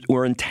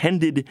were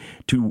intended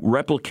to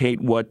replicate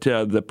what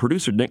the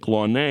producer Nick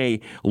Launay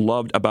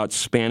loved about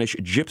Spanish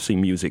gypsy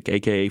music,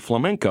 a.k.a.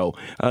 flamenco.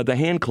 The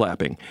hand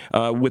clapping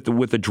with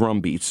the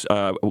drum beats,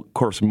 of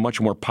course, much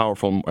more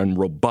powerful and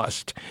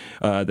robust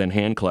than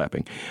hand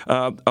clapping.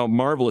 A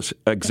marvelous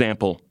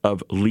example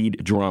of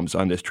lead drums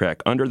on this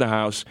track. Under the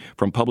House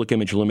from Public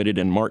Image Limited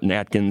and Martin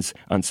Atkins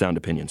on Sound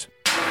Opinions.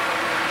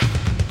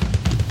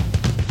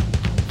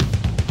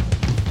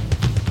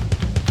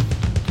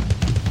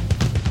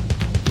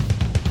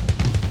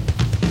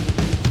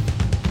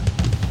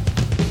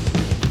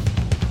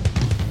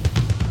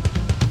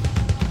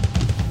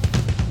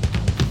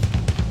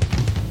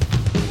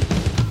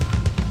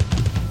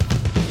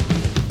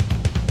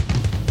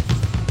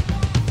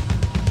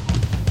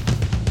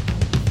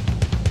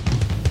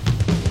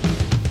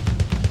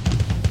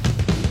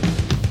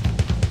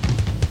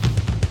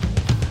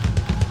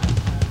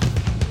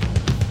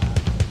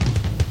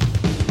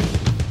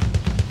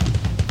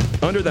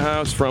 Under the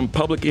House from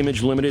Public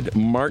Image Limited,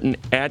 Martin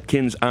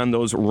Atkins on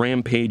those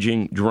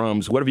rampaging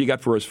drums. What have you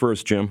got for us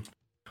first, Jim?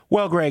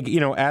 Well, Greg,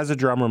 as a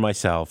drummer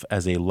myself,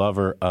 as a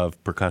lover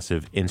of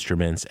percussive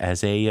instruments,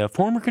 as a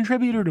former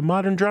contributor to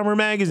Modern Drummer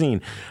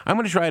magazine, I'm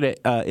going to try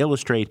to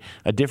illustrate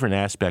a different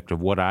aspect of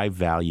what I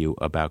value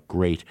about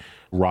great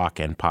rock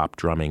and pop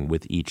drumming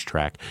with each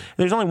track.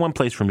 There's only one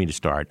place for me to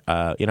start.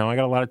 I got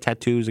a lot of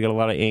tattoos, I got a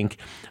lot of ink.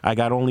 I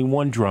got only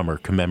one drummer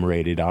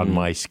commemorated on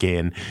my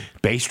skin.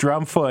 Bass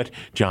drum foot,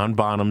 John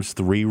Bonham's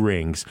Three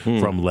Rings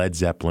from Led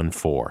Zeppelin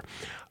 4.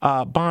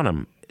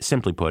 Bonham,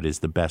 simply put, is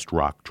the best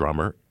rock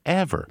drummer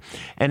ever.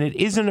 And it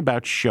isn't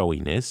about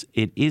showiness.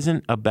 It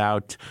isn't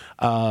about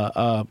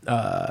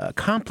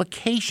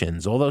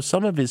complications, although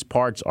some of his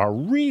parts are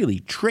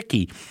really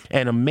tricky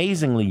and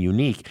amazingly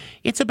unique.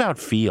 It's about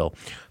feel.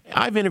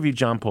 I've interviewed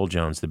John Paul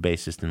Jones, the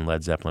bassist in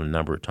Led Zeppelin, a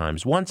number of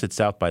times. Once at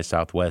South by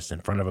Southwest in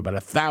front of about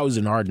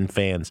 1,000 ardent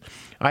fans.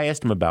 I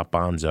asked him about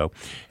Bonzo,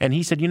 and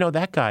he said,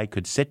 that guy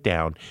could sit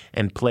down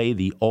and play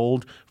the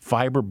old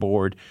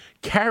fiberboard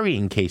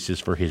carrying cases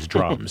for his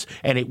drums,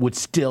 and it would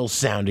still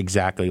sound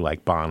exactly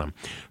like Bonham.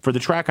 For the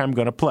track I'm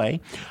going to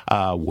play,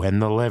 When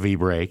the Levee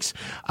Breaks,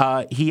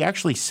 he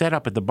actually set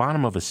up at the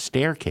bottom of a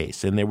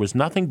staircase, and there was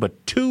nothing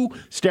but 2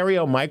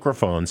 stereo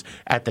microphones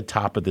at the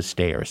top of the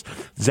stairs.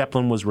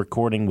 Zeppelin was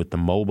recording with the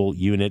mobile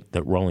unit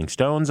that Rolling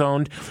Stones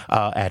owned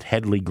at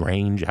Headley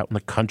Grange out in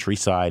the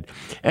countryside,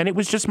 and it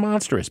was just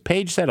monstrous.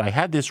 Page said, I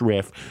had this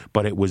riff,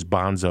 but it was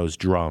Bonzo's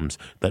drums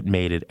that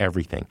made it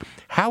everything.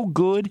 How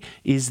good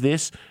is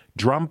this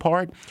drum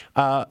part?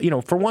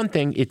 For one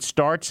thing, it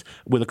starts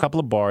with a couple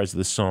of bars of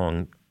the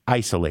song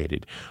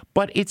Isolated.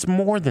 But it's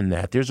more than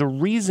that. There's a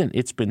reason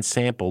it's been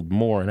sampled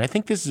more, and I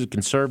think this is a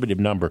conservative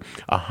number.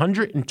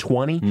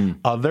 120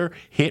 other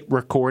hit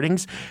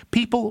recordings.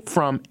 People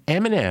from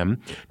Eminem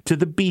to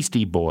the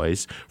Beastie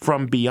Boys,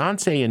 from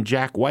Beyonce and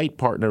Jack White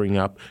partnering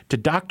up to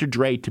Dr.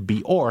 Dre to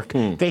Bjork,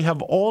 they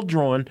have all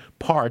drawn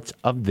parts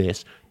of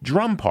this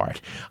drum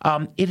part.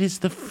 It is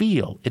the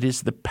feel. It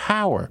is the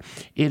power.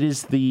 It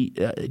is the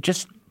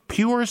just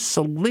pure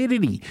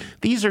solidity.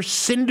 These are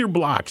cinder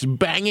blocks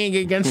banging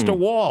against a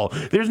wall.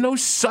 There's no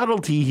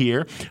subtlety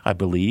here. I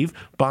believe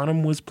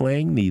Bonham was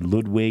playing the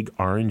Ludwig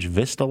Orange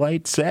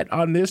Vistalite set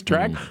on this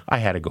track. I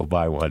had to go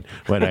buy one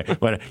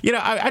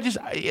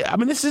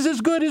this is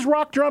as good as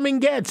rock drumming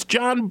gets.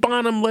 John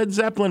Bonham, Led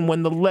Zeppelin,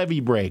 When the Levee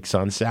Breaks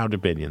on Sound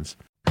Opinions.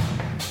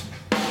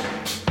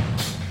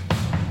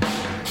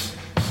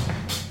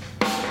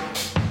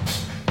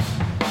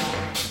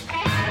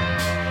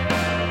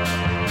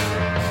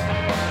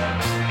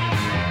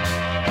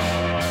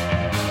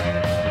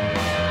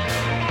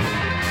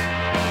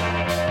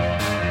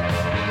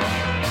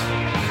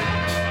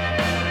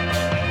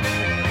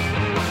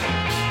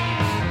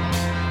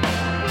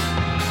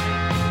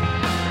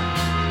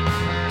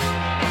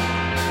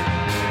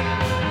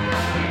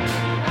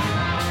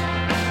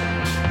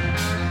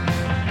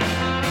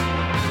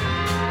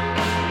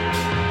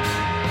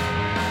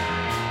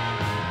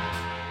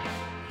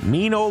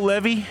 Mean Old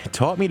Levy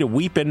taught me to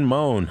weep and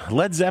moan.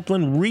 Led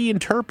Zeppelin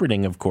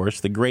reinterpreting, of course,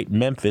 the great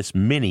Memphis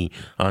Minnie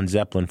on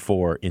Zeppelin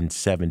 4 in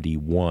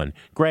 71.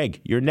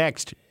 Greg, your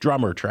next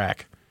drummer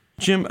track.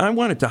 Jim, I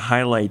wanted to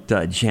highlight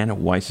Janet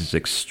Weiss's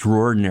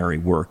extraordinary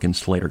work in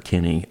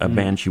Sleater-Kinney, a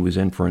band she was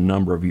in for a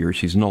number of years.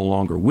 She's no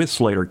longer with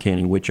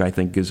Sleater-Kinney, which I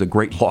think is a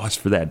great loss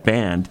for that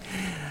band.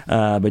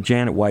 But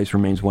Janet Weiss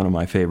remains one of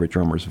my favorite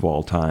drummers of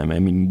all time. I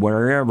mean,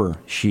 wherever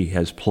she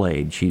has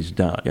played, she's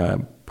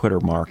done put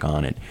her mark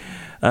on it.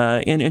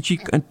 And she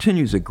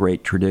continues a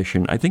great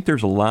tradition. I think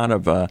there's a lot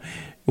of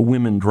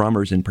women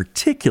drummers in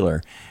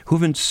particular who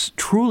have been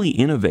truly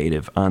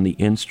innovative on the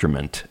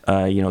instrument,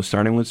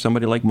 starting with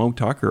somebody like Mo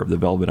Tucker of the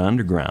Velvet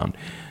Underground,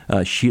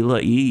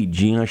 Sheila E.,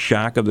 Gina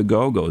Shock of the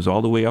Go-Go's,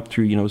 all the way up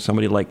through,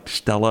 somebody like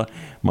Stella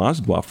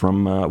Mosbaugh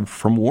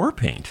from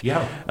Warpaint.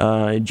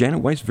 Yeah.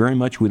 Janet Weiss very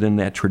much within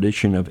that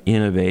tradition of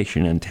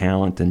innovation and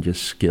talent and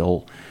just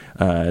skill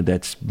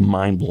that's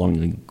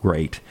mind-blowingly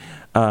great.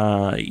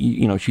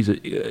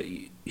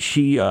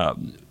 She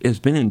has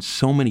been in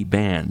so many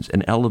bands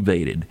and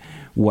elevated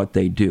what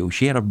they do.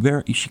 She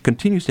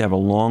continues to have a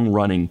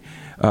long-running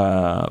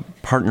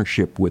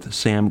partnership with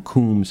Sam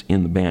Coombs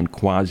in the band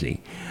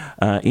Quasi.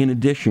 In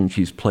addition,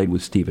 she's played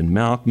with Stephen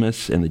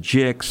Malkmus and the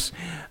Jicks,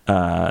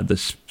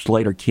 the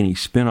Sleater-Kinney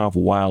spin-off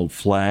Wild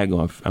Flag,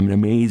 an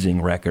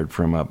amazing record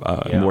from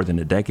more than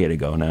a decade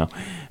ago now.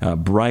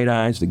 Bright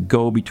Eyes, the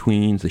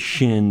Go-Betweens, the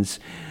Shins.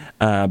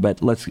 But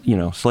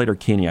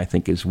Sleater-Kinney, I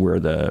think, is where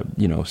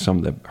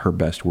some of her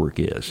best work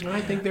is. I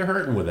think they're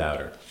hurting without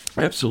her.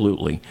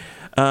 Absolutely.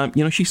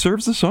 She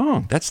serves the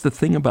song. That's the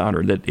thing about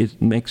her that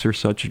it makes her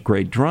such a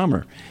great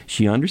drummer.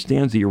 She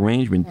understands the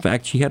arrangement. In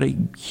fact, she had a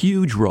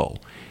huge role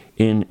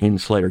in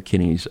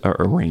Sleater-Kinney's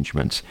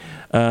arrangements.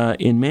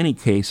 In many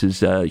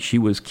cases, she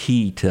was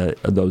key to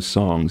those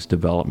songs'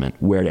 development,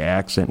 where to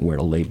accent, where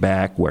to lay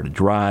back, where to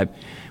drive,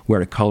 where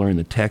to color in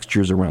the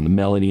textures around the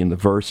melody and the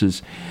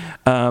verses.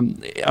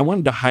 I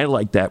wanted to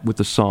highlight that with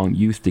the song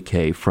Youth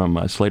Decay from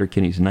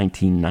Sleater-Kinney's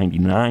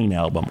 1999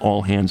 album,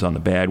 All Hands on the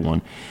Bad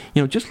One.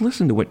 Just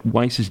listen to what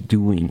Weiss is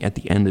doing at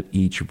the end of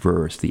each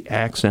verse, the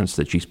accents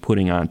that she's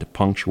putting on to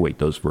punctuate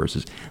those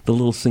verses, the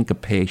little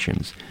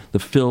syncopations, the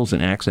fills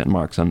and accent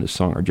marks on this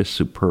song are just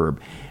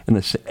superb. And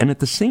at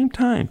the same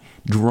time,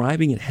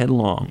 driving it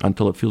headlong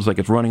until it feels like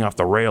it's running off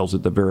the rails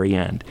at the very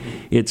end.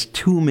 It's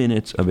 2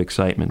 minutes of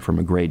excitement from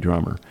a great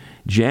drummer.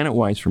 Janet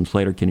Weiss from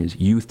Sleater-Kinney's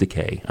Youth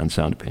Decay on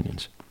Sound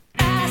Opinions.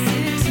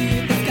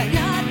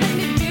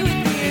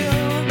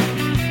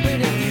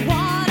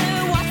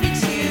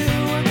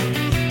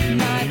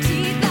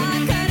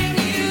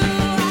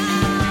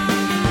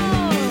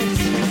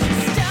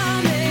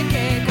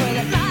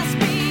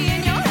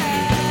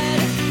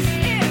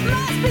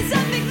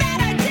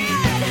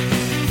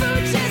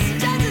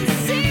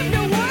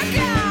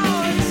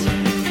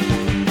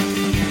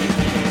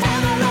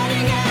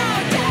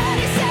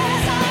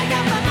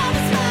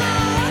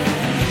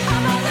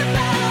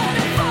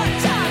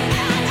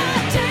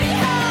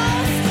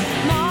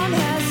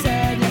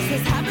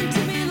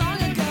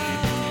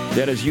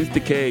 That is Youth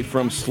Decay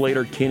from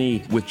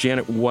Sleater-Kinney with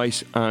Janet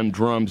Weiss on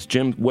drums.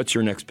 Jim, what's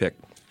your next pick?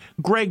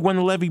 Greg, when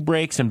the levee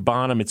breaks and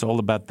Bonham, it's all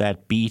about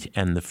that beat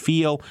and the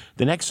feel.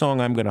 The next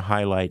song I'm going to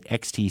highlight,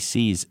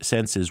 XTC's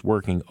Senses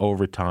Working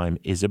Overtime,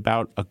 is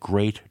about a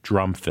great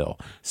drum fill.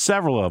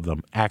 Several of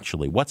them,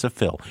 actually. What's a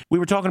fill? We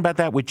were talking about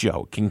that with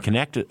Joe. Can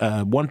connect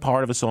one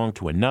part of a song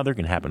to another.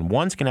 Can happen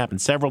once, can happen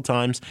several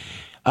times.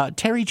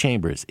 Terry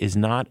Chambers is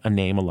not a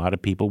name a lot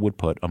of people would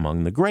put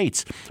among the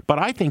greats, but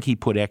I think he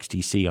put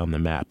XTC on the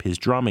map. His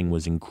drumming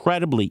was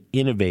incredibly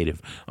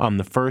innovative on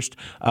the first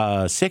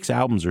 6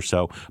 albums or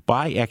so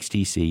by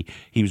XTC.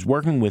 He was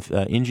working with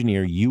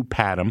engineer Hugh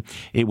Padgham.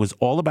 It was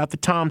all about the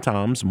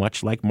tom-toms,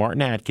 much like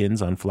Martin Atkins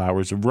on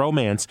Flowers of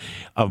Romance,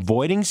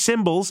 avoiding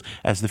cymbals,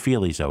 as the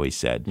Feelies always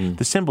said.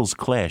 The cymbals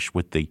clash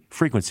with the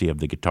frequency of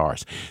the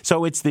guitars.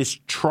 So it's this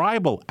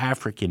tribal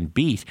African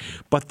beat,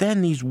 but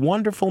then these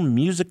wonderful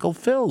musical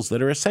fills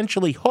that are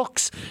essentially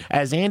hooks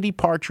as Andy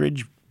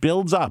Partridge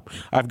builds up.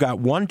 I've got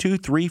 1, 2,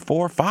 3,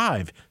 4,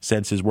 5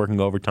 senses working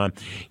overtime.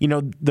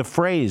 The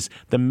phrase,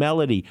 the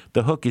melody,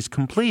 the hook is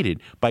completed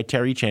by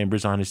Terry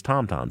Chambers on his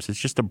tom-toms. It's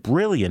just a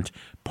brilliant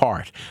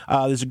part.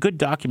 There's a good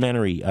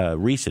documentary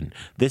recent,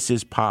 This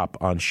Is Pop,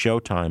 on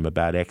Showtime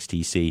about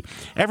XTC.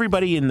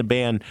 Everybody in the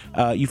band,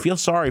 you feel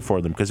sorry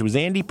for them because it was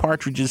Andy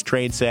Partridge's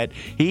train set.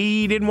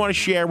 He didn't want to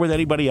share with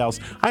anybody else.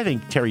 I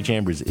think Terry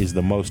Chambers is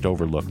the most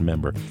overlooked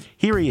member.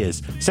 Here he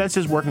is,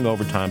 Senses Working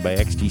Overtime by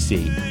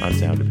XTC on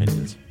Sound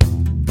Opinions.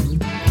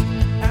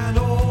 And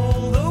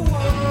all the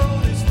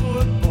world is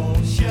football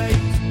shaped.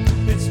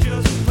 It's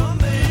just for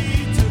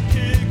me to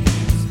kick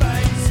his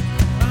face.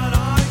 And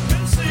I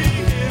can see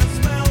his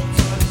smell,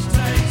 touch,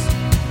 taste.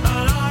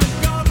 And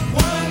I've got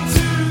 1,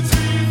 2,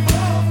 3,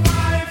 4,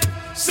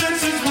 5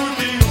 senses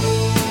working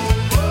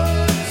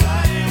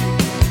overtime.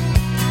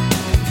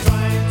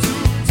 Trying to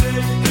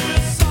take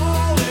this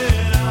all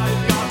in.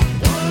 I've got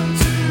 1,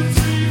 2,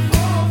 3,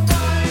 4,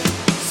 5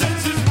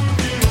 senses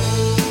working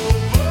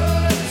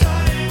overtime.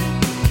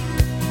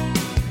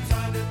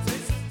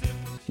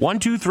 1,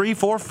 2, 3,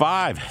 4,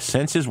 5.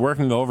 Senses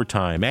working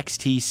overtime.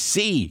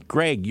 XTC.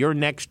 Greg, you're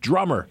next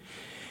drummer.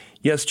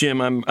 Yes,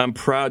 Jim, I'm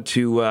proud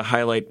to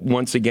highlight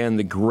once again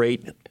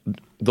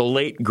the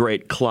late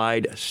great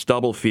Clyde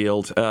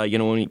Stubblefield.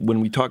 When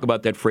we talk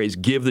about that phrase,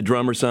 "give the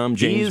drummer some,"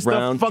 James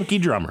Brown, the funky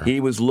drummer. He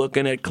was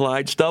looking at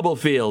Clyde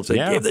Stubblefield.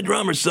 Said, "Give the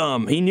drummer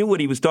some." He knew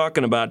what he was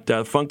talking about.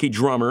 Funky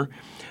drummer.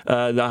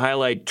 The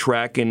highlight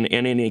track in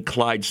any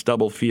Clyde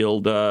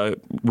Stubblefield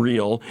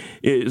reel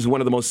is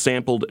one of the most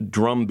sampled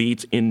drum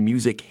beats in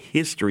music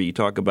history. You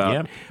talk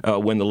about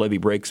When the Levee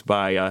Breaks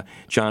by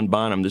John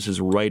Bonham. This is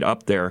right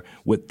up there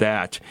with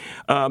that.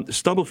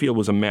 Stubblefield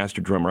was a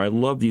master drummer. I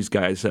love these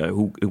guys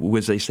who,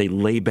 as they say,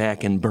 lay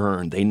back and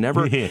burn. They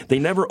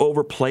never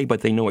overplay,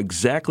 but they know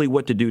exactly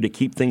what to do to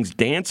keep things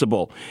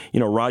danceable.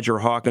 Roger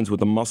Hawkins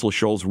with the Muscle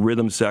Shoals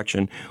rhythm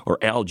section, or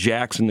Al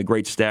Jackson, the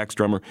great Stax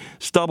drummer.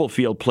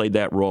 Stubblefield played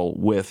that role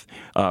with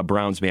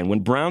Brown's band. When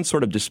Brown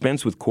sort of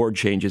dispensed with chord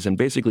changes and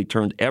basically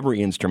turned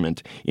every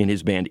instrument in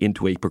his band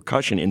into a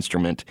percussion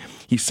instrument,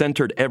 he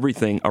centered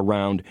everything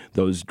around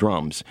those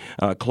drums.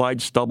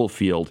 Clyde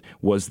Stubblefield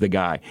was the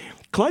guy.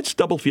 Clyde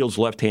Stubblefield's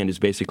left hand is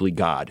basically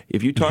God.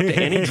 If you talk to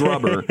any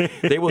drummer,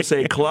 they will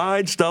say,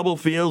 Clyde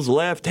Stubblefield's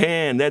left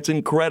hand. That's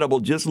incredible.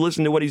 Just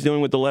listen to what he's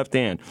doing with the left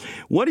hand.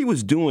 What he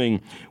was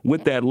doing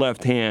with that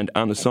left hand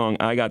on the song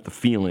I Got the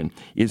Feeling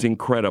is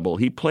incredible.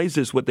 He plays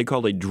this, what they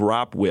call a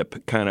drop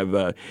whip, kind of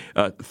a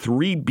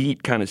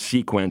 3-beat kind of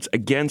sequence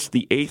against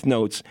the 8th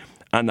notes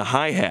on the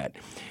hi-hat.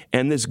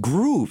 And this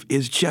groove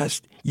is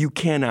just, you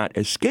cannot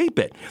escape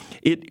it.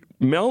 It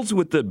melds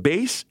with the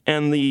bass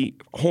and the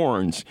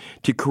horns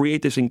to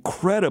create this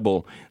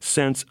incredible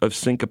sense of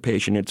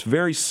syncopation. It's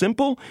very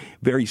simple,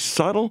 very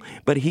subtle,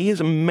 but he is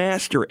a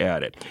master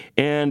at it.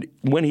 And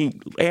when he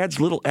adds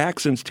little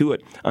accents to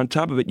it, on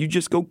top of it, you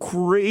just go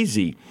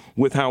crazy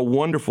with how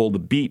wonderful the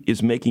beat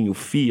is making you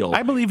feel.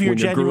 I believe you're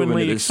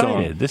genuinely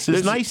excited. This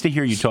is nice to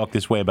hear you talk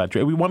this way about it.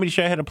 You want me to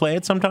show you how to play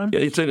it sometime?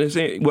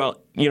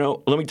 Well,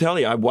 let me tell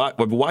you, I've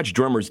watched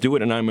drummers do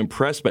it, and I'm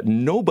impressed, but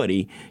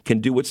nobody can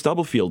do what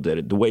Stubblefield did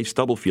it, the way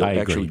Stubblefield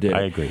actually did it.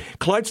 I agree.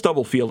 Clyde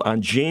Stubblefield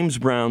on James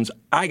Brown's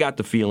I Got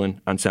the Feeling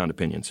on Sound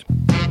Opinions.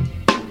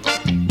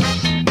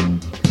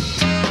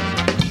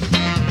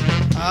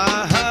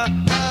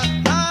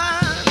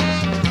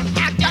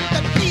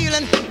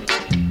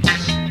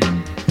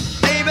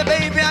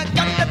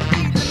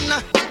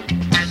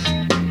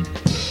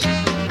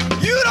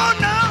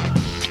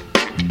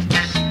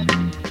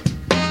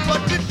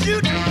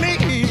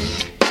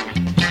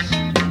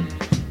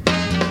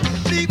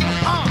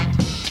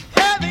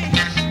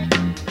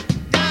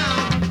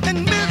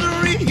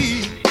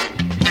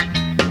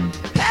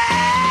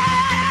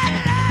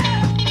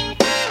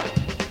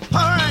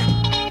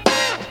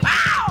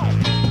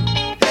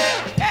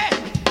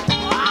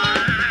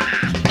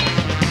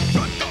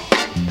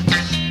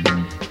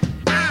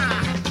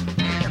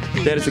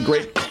 That is a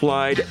great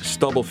Clyde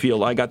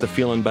Stubblefield, I Got the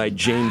Feeling by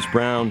James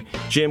Brown.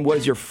 Jim, what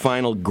is your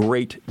final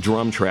great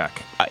drum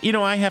track?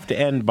 I have to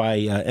end by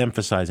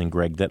emphasizing,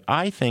 Greg, that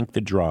I think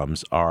the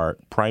drums are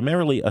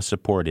primarily a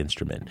support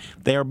instrument.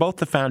 They are both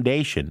the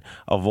foundation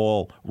of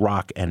all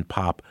rock and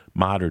pop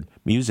modern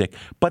music,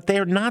 but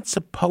they're not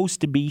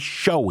supposed to be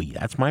showy.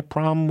 That's my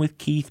problem with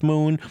Keith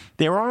Moon.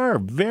 There are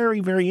very,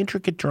 very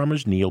intricate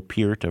drummers, Neil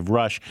Peart of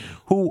Rush,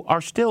 who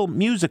are still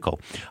musical.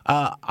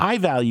 I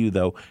value,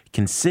 though,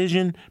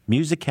 concision,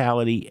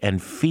 musicality,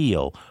 and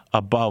feel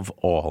above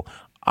all.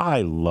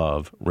 I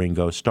love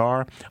Ringo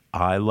Starr.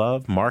 I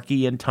love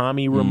Marky and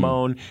Tommy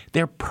Ramone.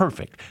 They're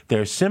perfect.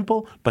 They're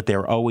simple, but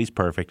they're always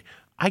perfect.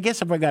 I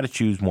guess if I got to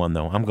choose one,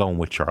 though, I'm going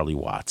with Charlie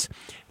Watts.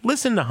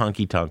 Listen to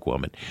Honky Tonk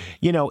Woman.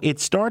 It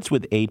starts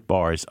with 8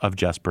 bars of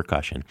just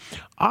percussion.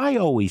 I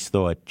always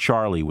thought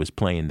Charlie was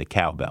playing the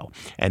cowbell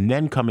and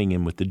then coming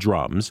in with the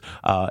drums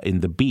in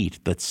the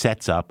beat that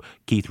sets up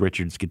Keith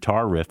Richards'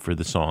 guitar riff for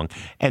the song,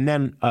 and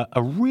then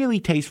a really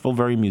tasteful,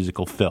 very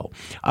musical fill.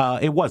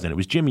 It wasn't. It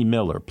was Jimmy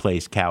Miller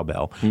plays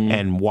cowbell,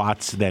 and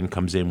Watts then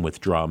comes in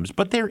with drums,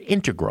 but they're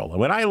integral.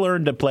 When I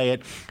learned to play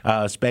it,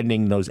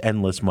 spending those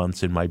endless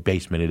months in my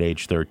basement at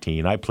age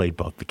 13, I played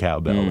both the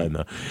cowbell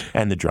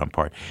and the drum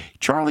part.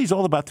 Charlie's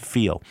all about the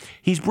feel.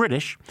 He's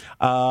British,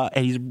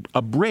 and he's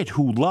a Brit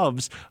who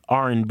loves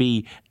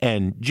R&B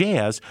and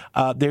jazz.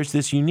 There's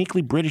this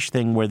uniquely British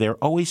thing where they're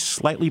always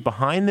slightly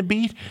behind the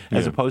beat,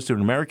 as opposed to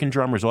an American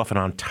drummer is often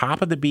on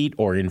top of the beat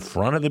or in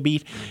front of the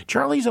beat.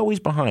 Charlie's always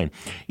behind.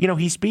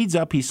 He speeds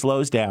up, he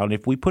slows down.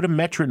 If we put a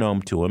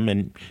metronome to him,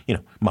 and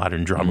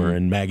modern drummer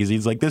and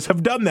magazines like this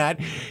have done that,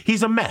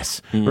 he's a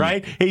mess,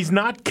 right? He's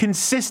not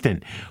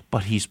consistent,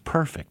 but he's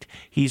perfect.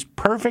 He's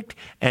perfect,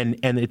 and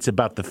it's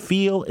about the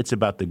feel. It's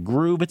about the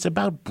groove. It's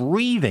about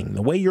breathing,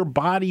 the way your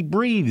body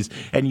breathes.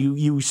 And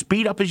you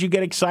speed up as you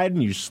get excited,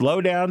 and you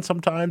slow down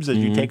sometimes as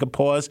you take a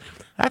pause.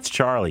 That's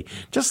Charlie.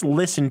 Just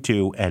listen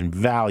to and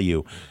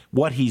value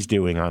what he's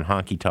doing on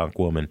Honky Tonk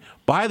Woman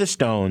by the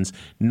Stones,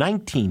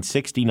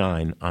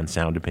 1969 on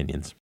Sound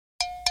Opinions.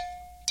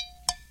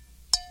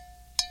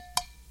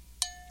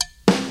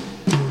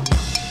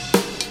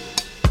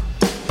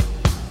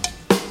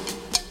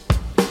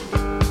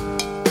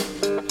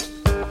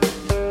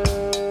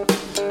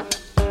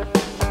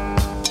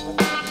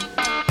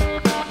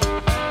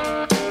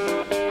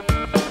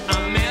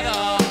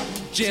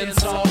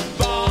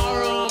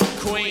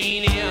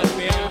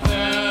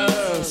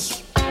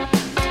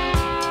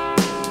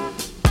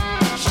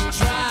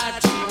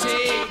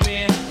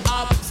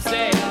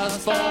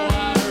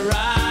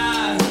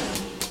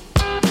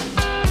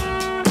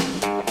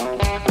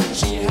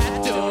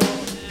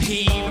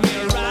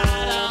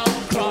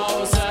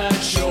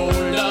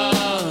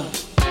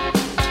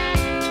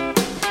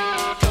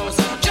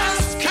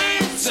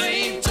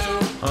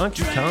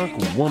 Honky Tonk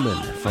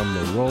Woman from the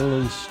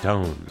Rolling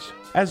Stones.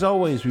 As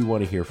always, we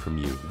want to hear from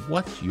you.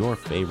 What's your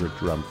favorite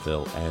drum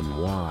fill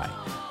and why?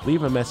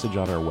 Leave a message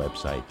on our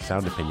website,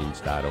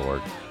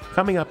 soundopinions.org.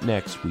 Coming up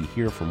next, we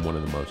hear from one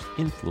of the most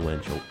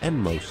influential and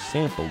most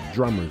sampled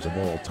drummers of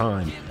all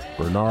time,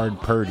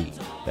 Bernard Purdie.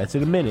 That's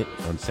in a minute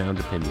on Sound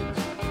Opinions.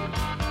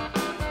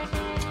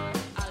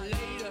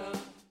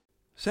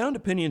 Sound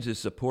Opinions is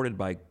supported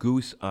by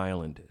Goose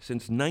Island.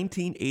 Since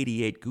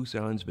 1988, Goose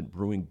Island's been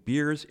brewing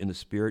beers in the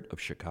spirit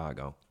of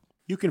Chicago.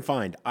 You can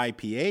find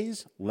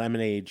IPAs,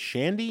 lemonade,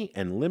 shandy,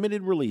 and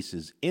limited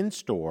releases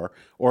in-store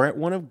or at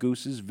one of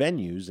Goose's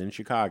venues in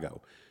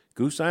Chicago.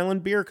 Goose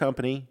Island Beer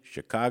Company,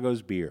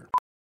 Chicago's beer.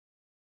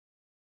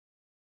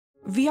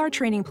 VR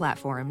training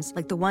platforms,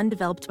 like the one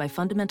developed by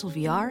Fundamental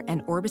VR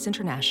and Orbis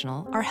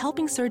International, are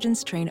helping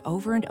surgeons train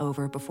over and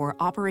over before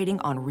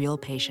operating on real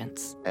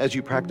patients. As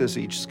you practice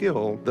each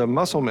skill, the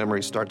muscle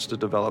memory starts to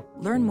develop.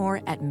 Learn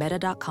more at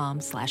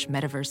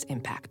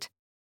meta.com/metaverseimpact.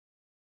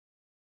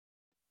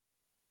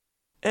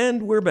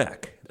 And we're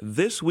back.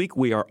 This week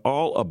we are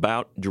all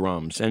about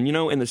drums. And you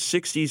know, in the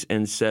 60s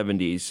and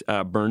 70s,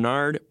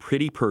 Bernard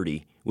Pretty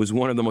Purdie was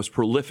one of the most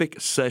prolific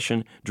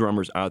session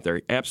drummers out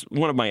there,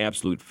 one of my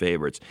absolute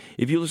favorites.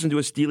 If you listen to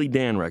a Steely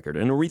Dan record,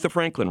 an Aretha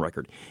Franklin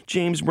record,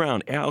 James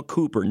Brown, Al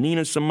Cooper,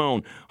 Nina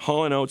Simone,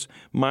 Hall & Oates,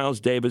 Miles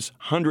Davis,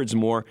 hundreds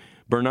more,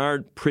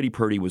 Bernard Pretty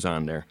Purdie was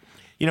on there.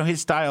 You know, his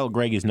style,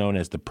 Greg, is known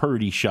as the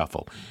Purdie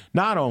Shuffle.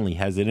 Not only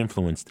has it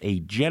influenced a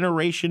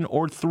generation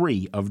or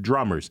three of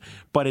drummers,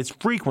 but it's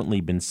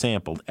frequently been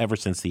sampled ever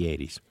since the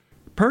 80s.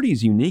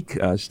 Purdie's unique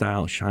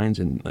style shines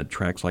in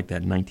tracks like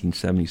that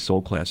 1970s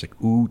soul classic,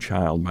 Ooh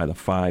Child by the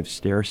Five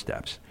Stair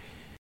Steps.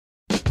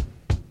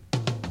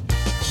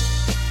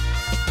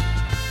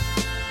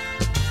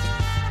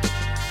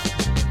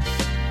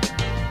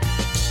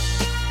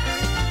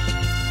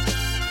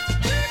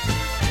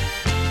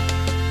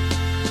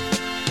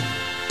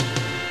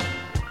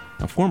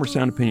 Former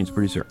Sound Opinions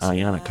producer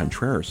Ayanna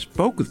Contreras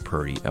spoke with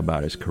Purdie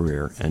about his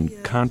career and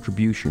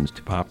contributions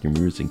to popular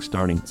music,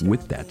 starting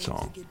with that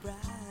song.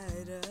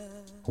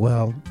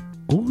 Well,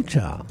 Ooh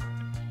Child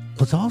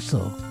was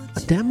also a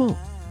demo.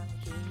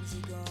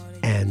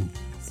 And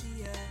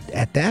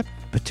at that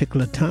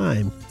particular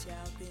time,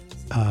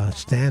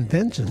 Stan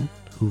Benson,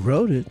 who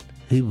wrote it,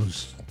 he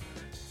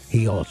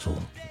also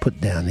put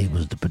down he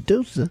was the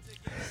producer.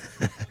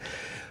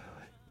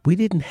 We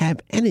didn't have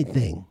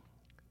anything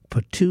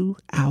for 2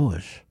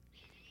 hours.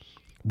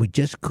 We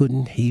just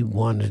couldn't. He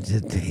wanted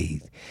it.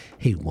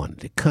 He wanted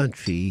the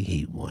country.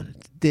 He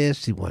wanted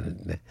this. He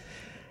wanted that.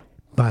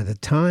 By the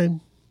time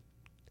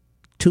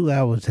 2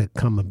 hours had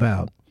come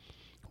about,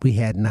 we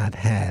had not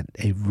had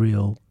a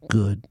real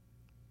good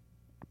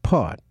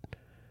part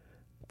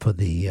for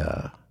the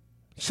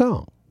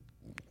song.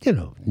 You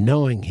know,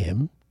 knowing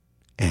him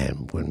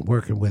and when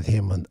working with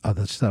him on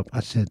other stuff,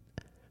 I said,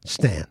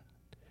 Stan,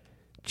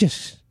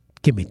 just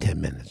give me 10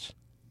 minutes.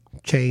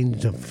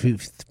 Changed a few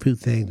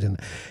things, and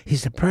he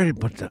said, Purdie,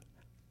 but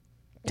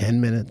 10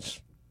 minutes.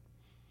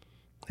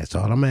 That's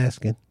all I'm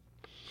asking.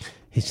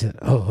 He said,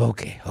 oh,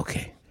 okay.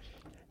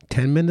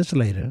 10 minutes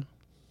later,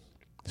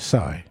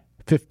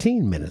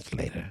 15 minutes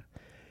later,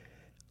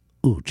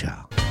 Ooh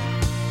Child.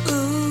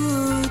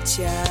 Ooh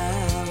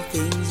child,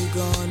 things are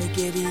gonna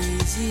get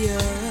easier.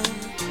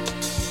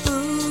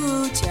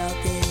 Ooh child,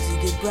 things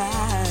will get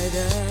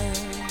brighter.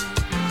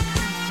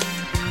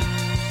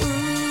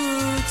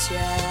 Ooh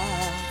child.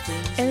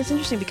 And it's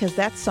interesting because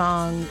that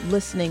song,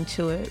 listening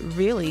to it,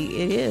 really,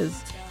 it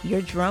is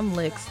your drum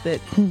licks that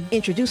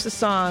introduce the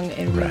song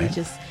and really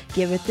just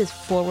give it this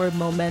forward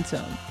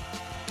momentum.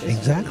 It's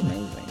exactly.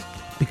 Really amazing.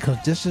 Because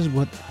this is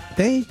what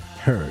they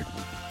heard.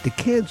 The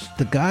kids,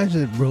 the guys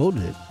that wrote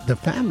it, the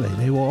family,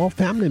 they were all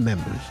family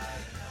members.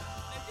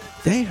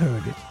 They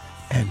heard it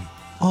and,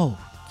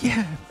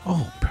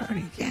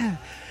 Purdie, yeah.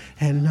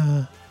 And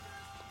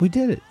we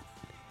did it.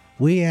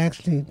 We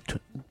actually,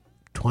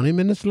 20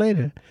 minutes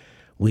later,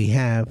 we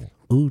have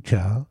Ooh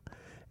Child.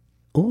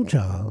 Ooh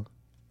Child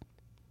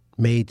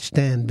made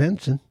Stan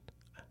Benson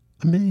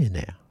a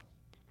millionaire.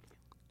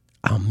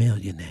 A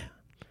millionaire.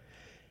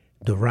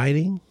 The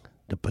writing,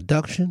 the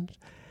productions,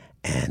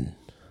 and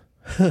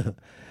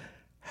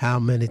how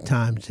many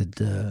times did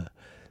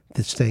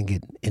this thing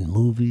get in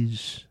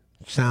movies,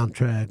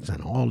 soundtracks,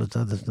 and all this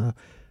other stuff?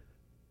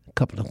 A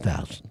couple of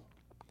thousand.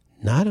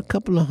 Not a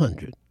couple of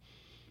hundred.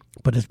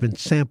 But it's been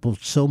sampled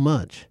so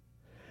much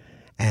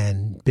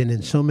and been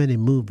in so many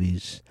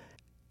movies.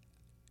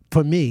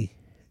 For me,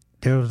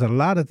 there was a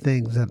lot of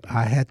things that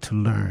I had to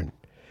learn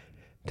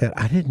that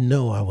I didn't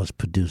know I was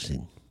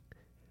producing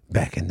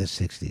back in the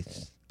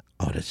 60s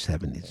or the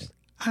 70s.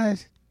 I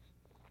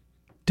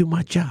do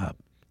my job.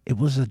 It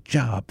was a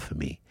job for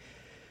me.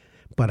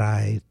 But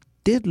I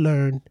did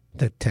learn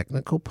the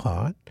technical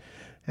part,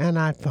 and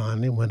I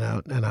finally went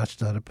out and I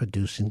started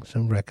producing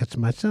some records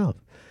myself.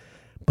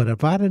 But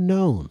if I'd have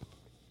known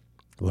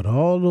with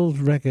all those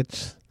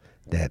records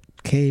that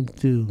came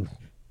through.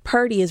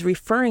 Purdie is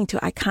referring to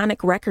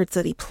iconic records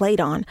that he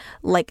played on,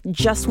 like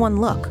Just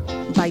One Look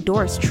by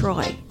Doris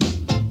Troy.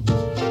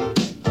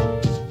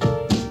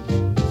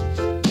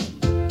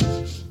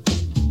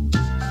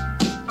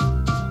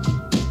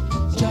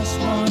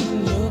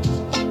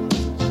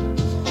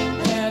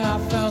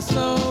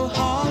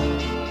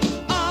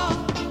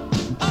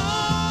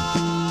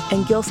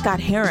 and Gil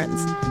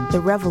Scott-Heron's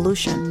The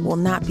Revolution Will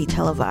Not Be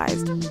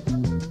Televised.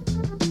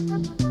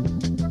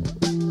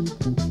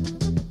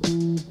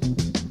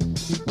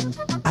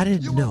 I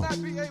didn't know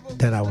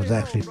that I was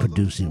actually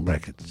producing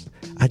records.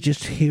 I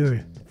just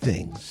hear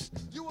things.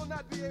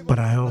 But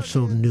I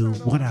also knew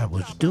what I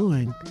was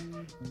doing.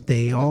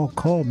 They all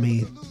called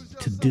me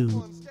to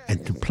do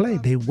and to play.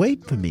 They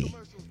wait for me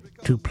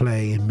to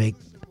play and make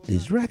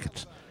these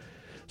records.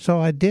 So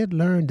I did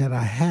learn that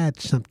I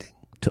had something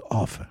to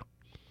offer.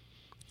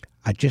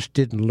 I just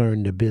didn't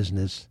learn the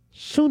business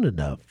soon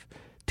enough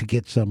to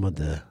get some of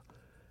the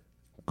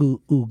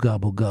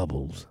gobble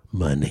gobbles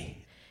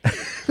money.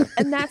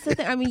 And that's the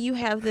thing. I mean, you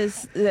have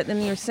this,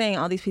 and you're saying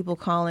all these people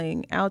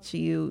calling out to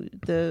you,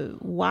 the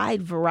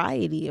wide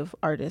variety of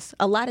artists,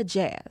 a lot of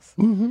jazz,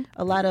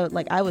 a lot of,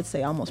 like, I would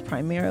say almost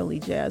primarily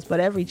jazz,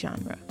 but every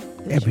genre.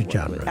 Every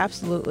genre. With.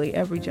 Absolutely,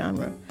 every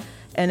genre.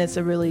 And it's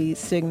a really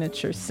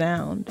signature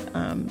sound.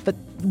 But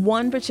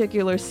one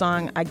particular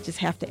song I just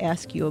have to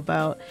ask you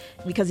about,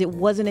 because it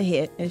wasn't a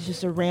hit. It's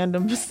just a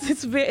random,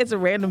 it's a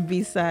random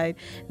B-side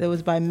that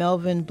was by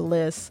Melvin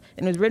Bliss.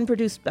 And it was written and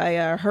produced by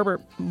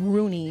Herbert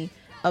Rooney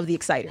of the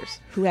Exciters,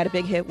 who had a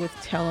big hit with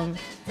Tell 'Em.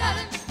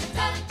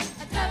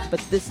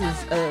 But this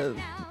is a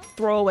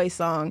throwaway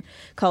song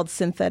called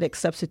Synthetic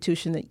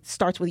Substitution that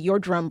starts with your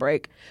drum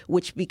break,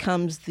 which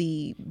becomes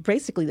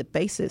basically the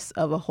basis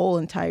of a whole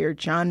entire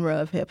genre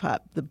of hip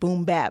hop, the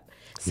boom bap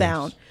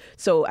sound. Yes.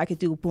 So I could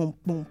do boom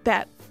boom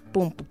bap,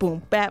 boom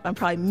boom bap. I'm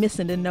probably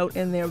missing a note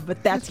in there,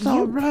 but that's you.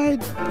 All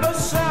right. The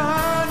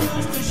sun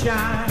used to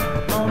shine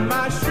on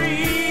my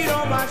street,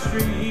 on my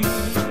street.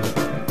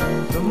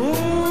 The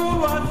moon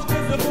was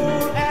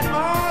visible at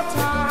all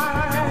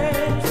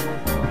times.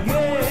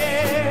 Yeah,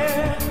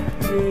 yeah.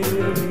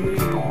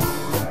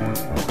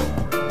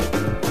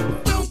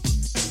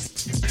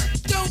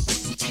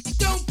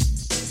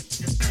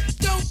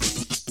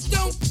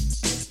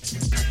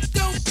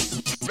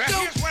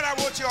 Here's what I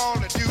want you all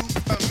to do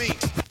for me.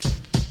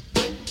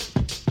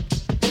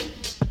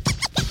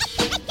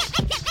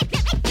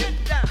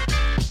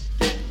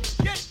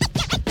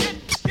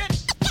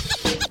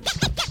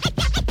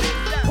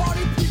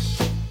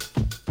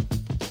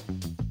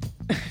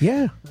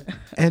 Yeah.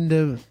 And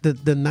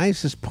the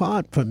nicest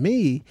part for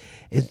me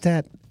is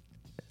that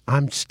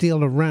I'm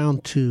still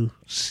around to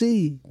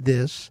see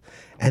this,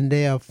 and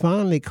they are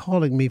finally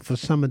calling me for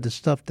some of the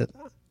stuff that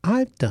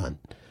I've done.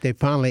 They're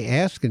finally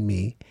asking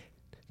me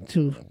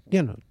to,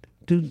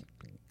 do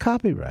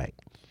copyright.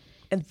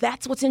 And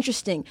that's what's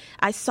interesting.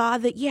 I saw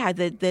that,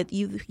 that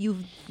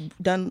you've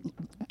done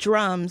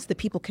drums that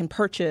people can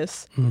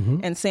purchase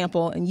and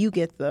sample, and you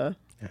get the...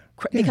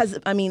 Because,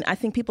 I mean, I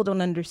think people don't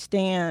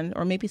understand,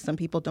 or maybe some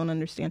people don't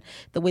understand,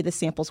 the way the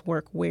samples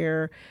work,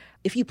 where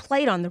if you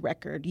played on the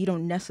record, you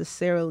don't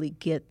necessarily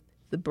get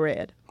the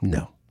bread.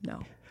 No.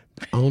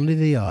 Only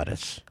the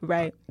artists.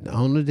 Right.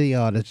 Only the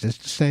artists. It's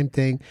the same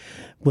thing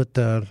with,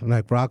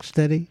 like,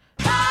 Rocksteady.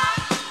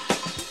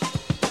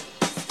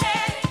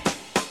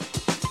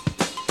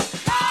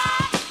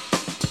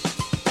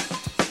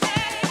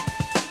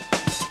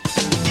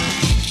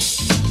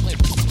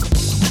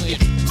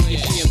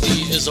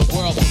 Is a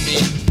world for me.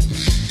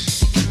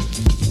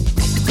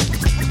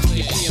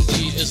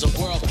 DMD is a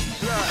world.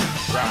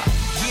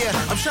 Yeah,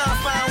 I'm trying to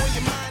find where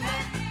your mind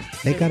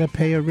at. They gotta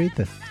pay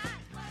Aretha.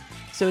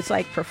 So it's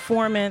like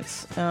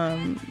performance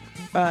and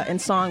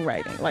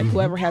songwriting, like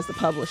whoever has the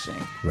publishing,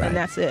 and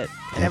that's it.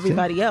 And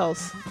everybody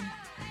else,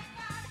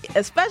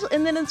 especially,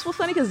 and then it's so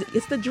funny because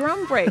it's the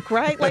drum break,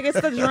 right? Like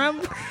it's the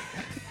drum.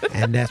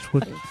 And that's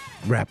what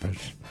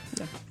rappers.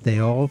 They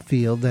all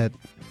feel that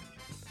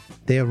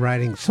they're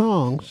writing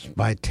songs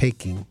by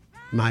taking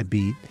my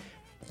beat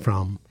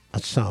from a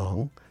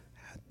song,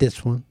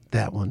 this one,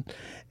 that one,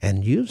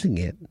 and using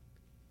it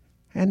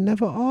and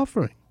never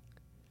offering.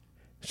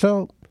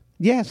 So,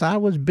 yes, I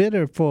was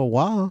bitter for a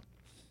while.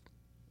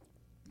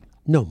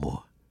 No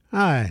more.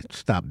 I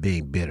stopped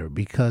being bitter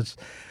because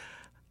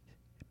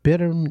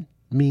bitter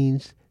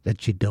means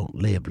that you don't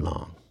live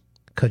long,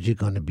 because you're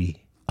going to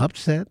be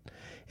upset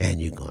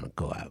and you're going to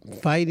go out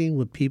fighting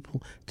with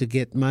people to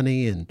get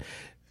money and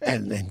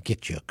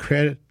get your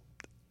credit.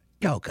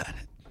 Y'all got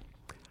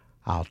it.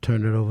 I'll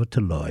turn it over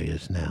to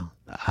lawyers now.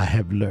 I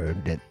have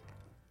learned that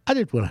I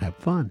just want to have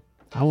fun.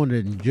 I want to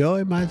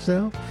enjoy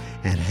myself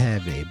and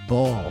have a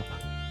ball.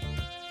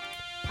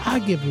 I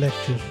give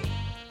lectures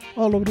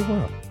all over the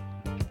world.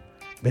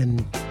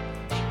 And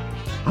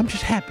I'm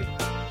just happy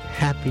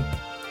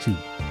to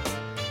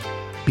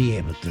be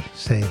able to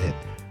say that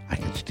I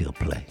can still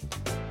play.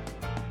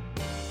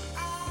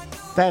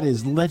 That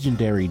is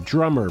legendary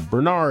drummer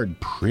Bernard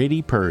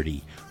Pretty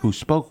Purdy, who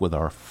spoke with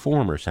our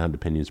former Sound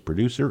Opinions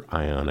producer,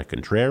 Ayana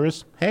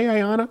Contreras. Hey,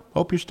 Ayana,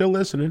 hope you're still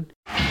listening.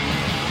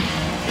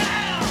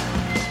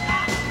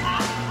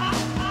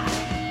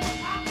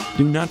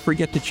 Do not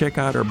forget to check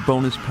out our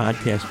bonus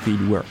podcast feed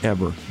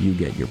wherever you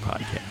get your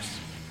podcasts.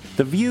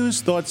 The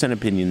views, thoughts, and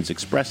opinions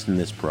expressed in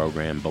this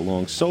program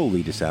belong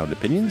solely to Sound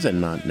Opinions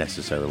and not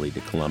necessarily to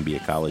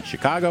Columbia College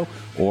Chicago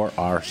or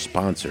our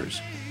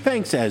sponsors.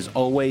 Thanks, as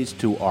always,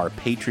 to our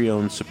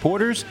Patreon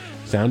supporters.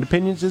 Sound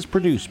Opinions is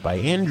produced by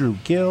Andrew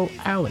Gill,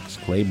 Alex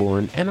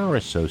Claiborne, and our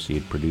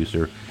associate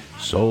producer,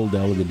 Sol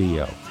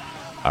Delgadillo.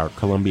 Our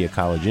Columbia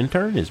College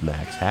intern is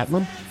Max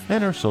Hatlam,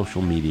 and our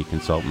social media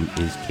consultant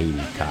is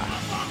Katie Cox.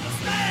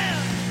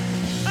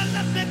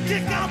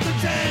 Kick out the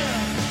jam.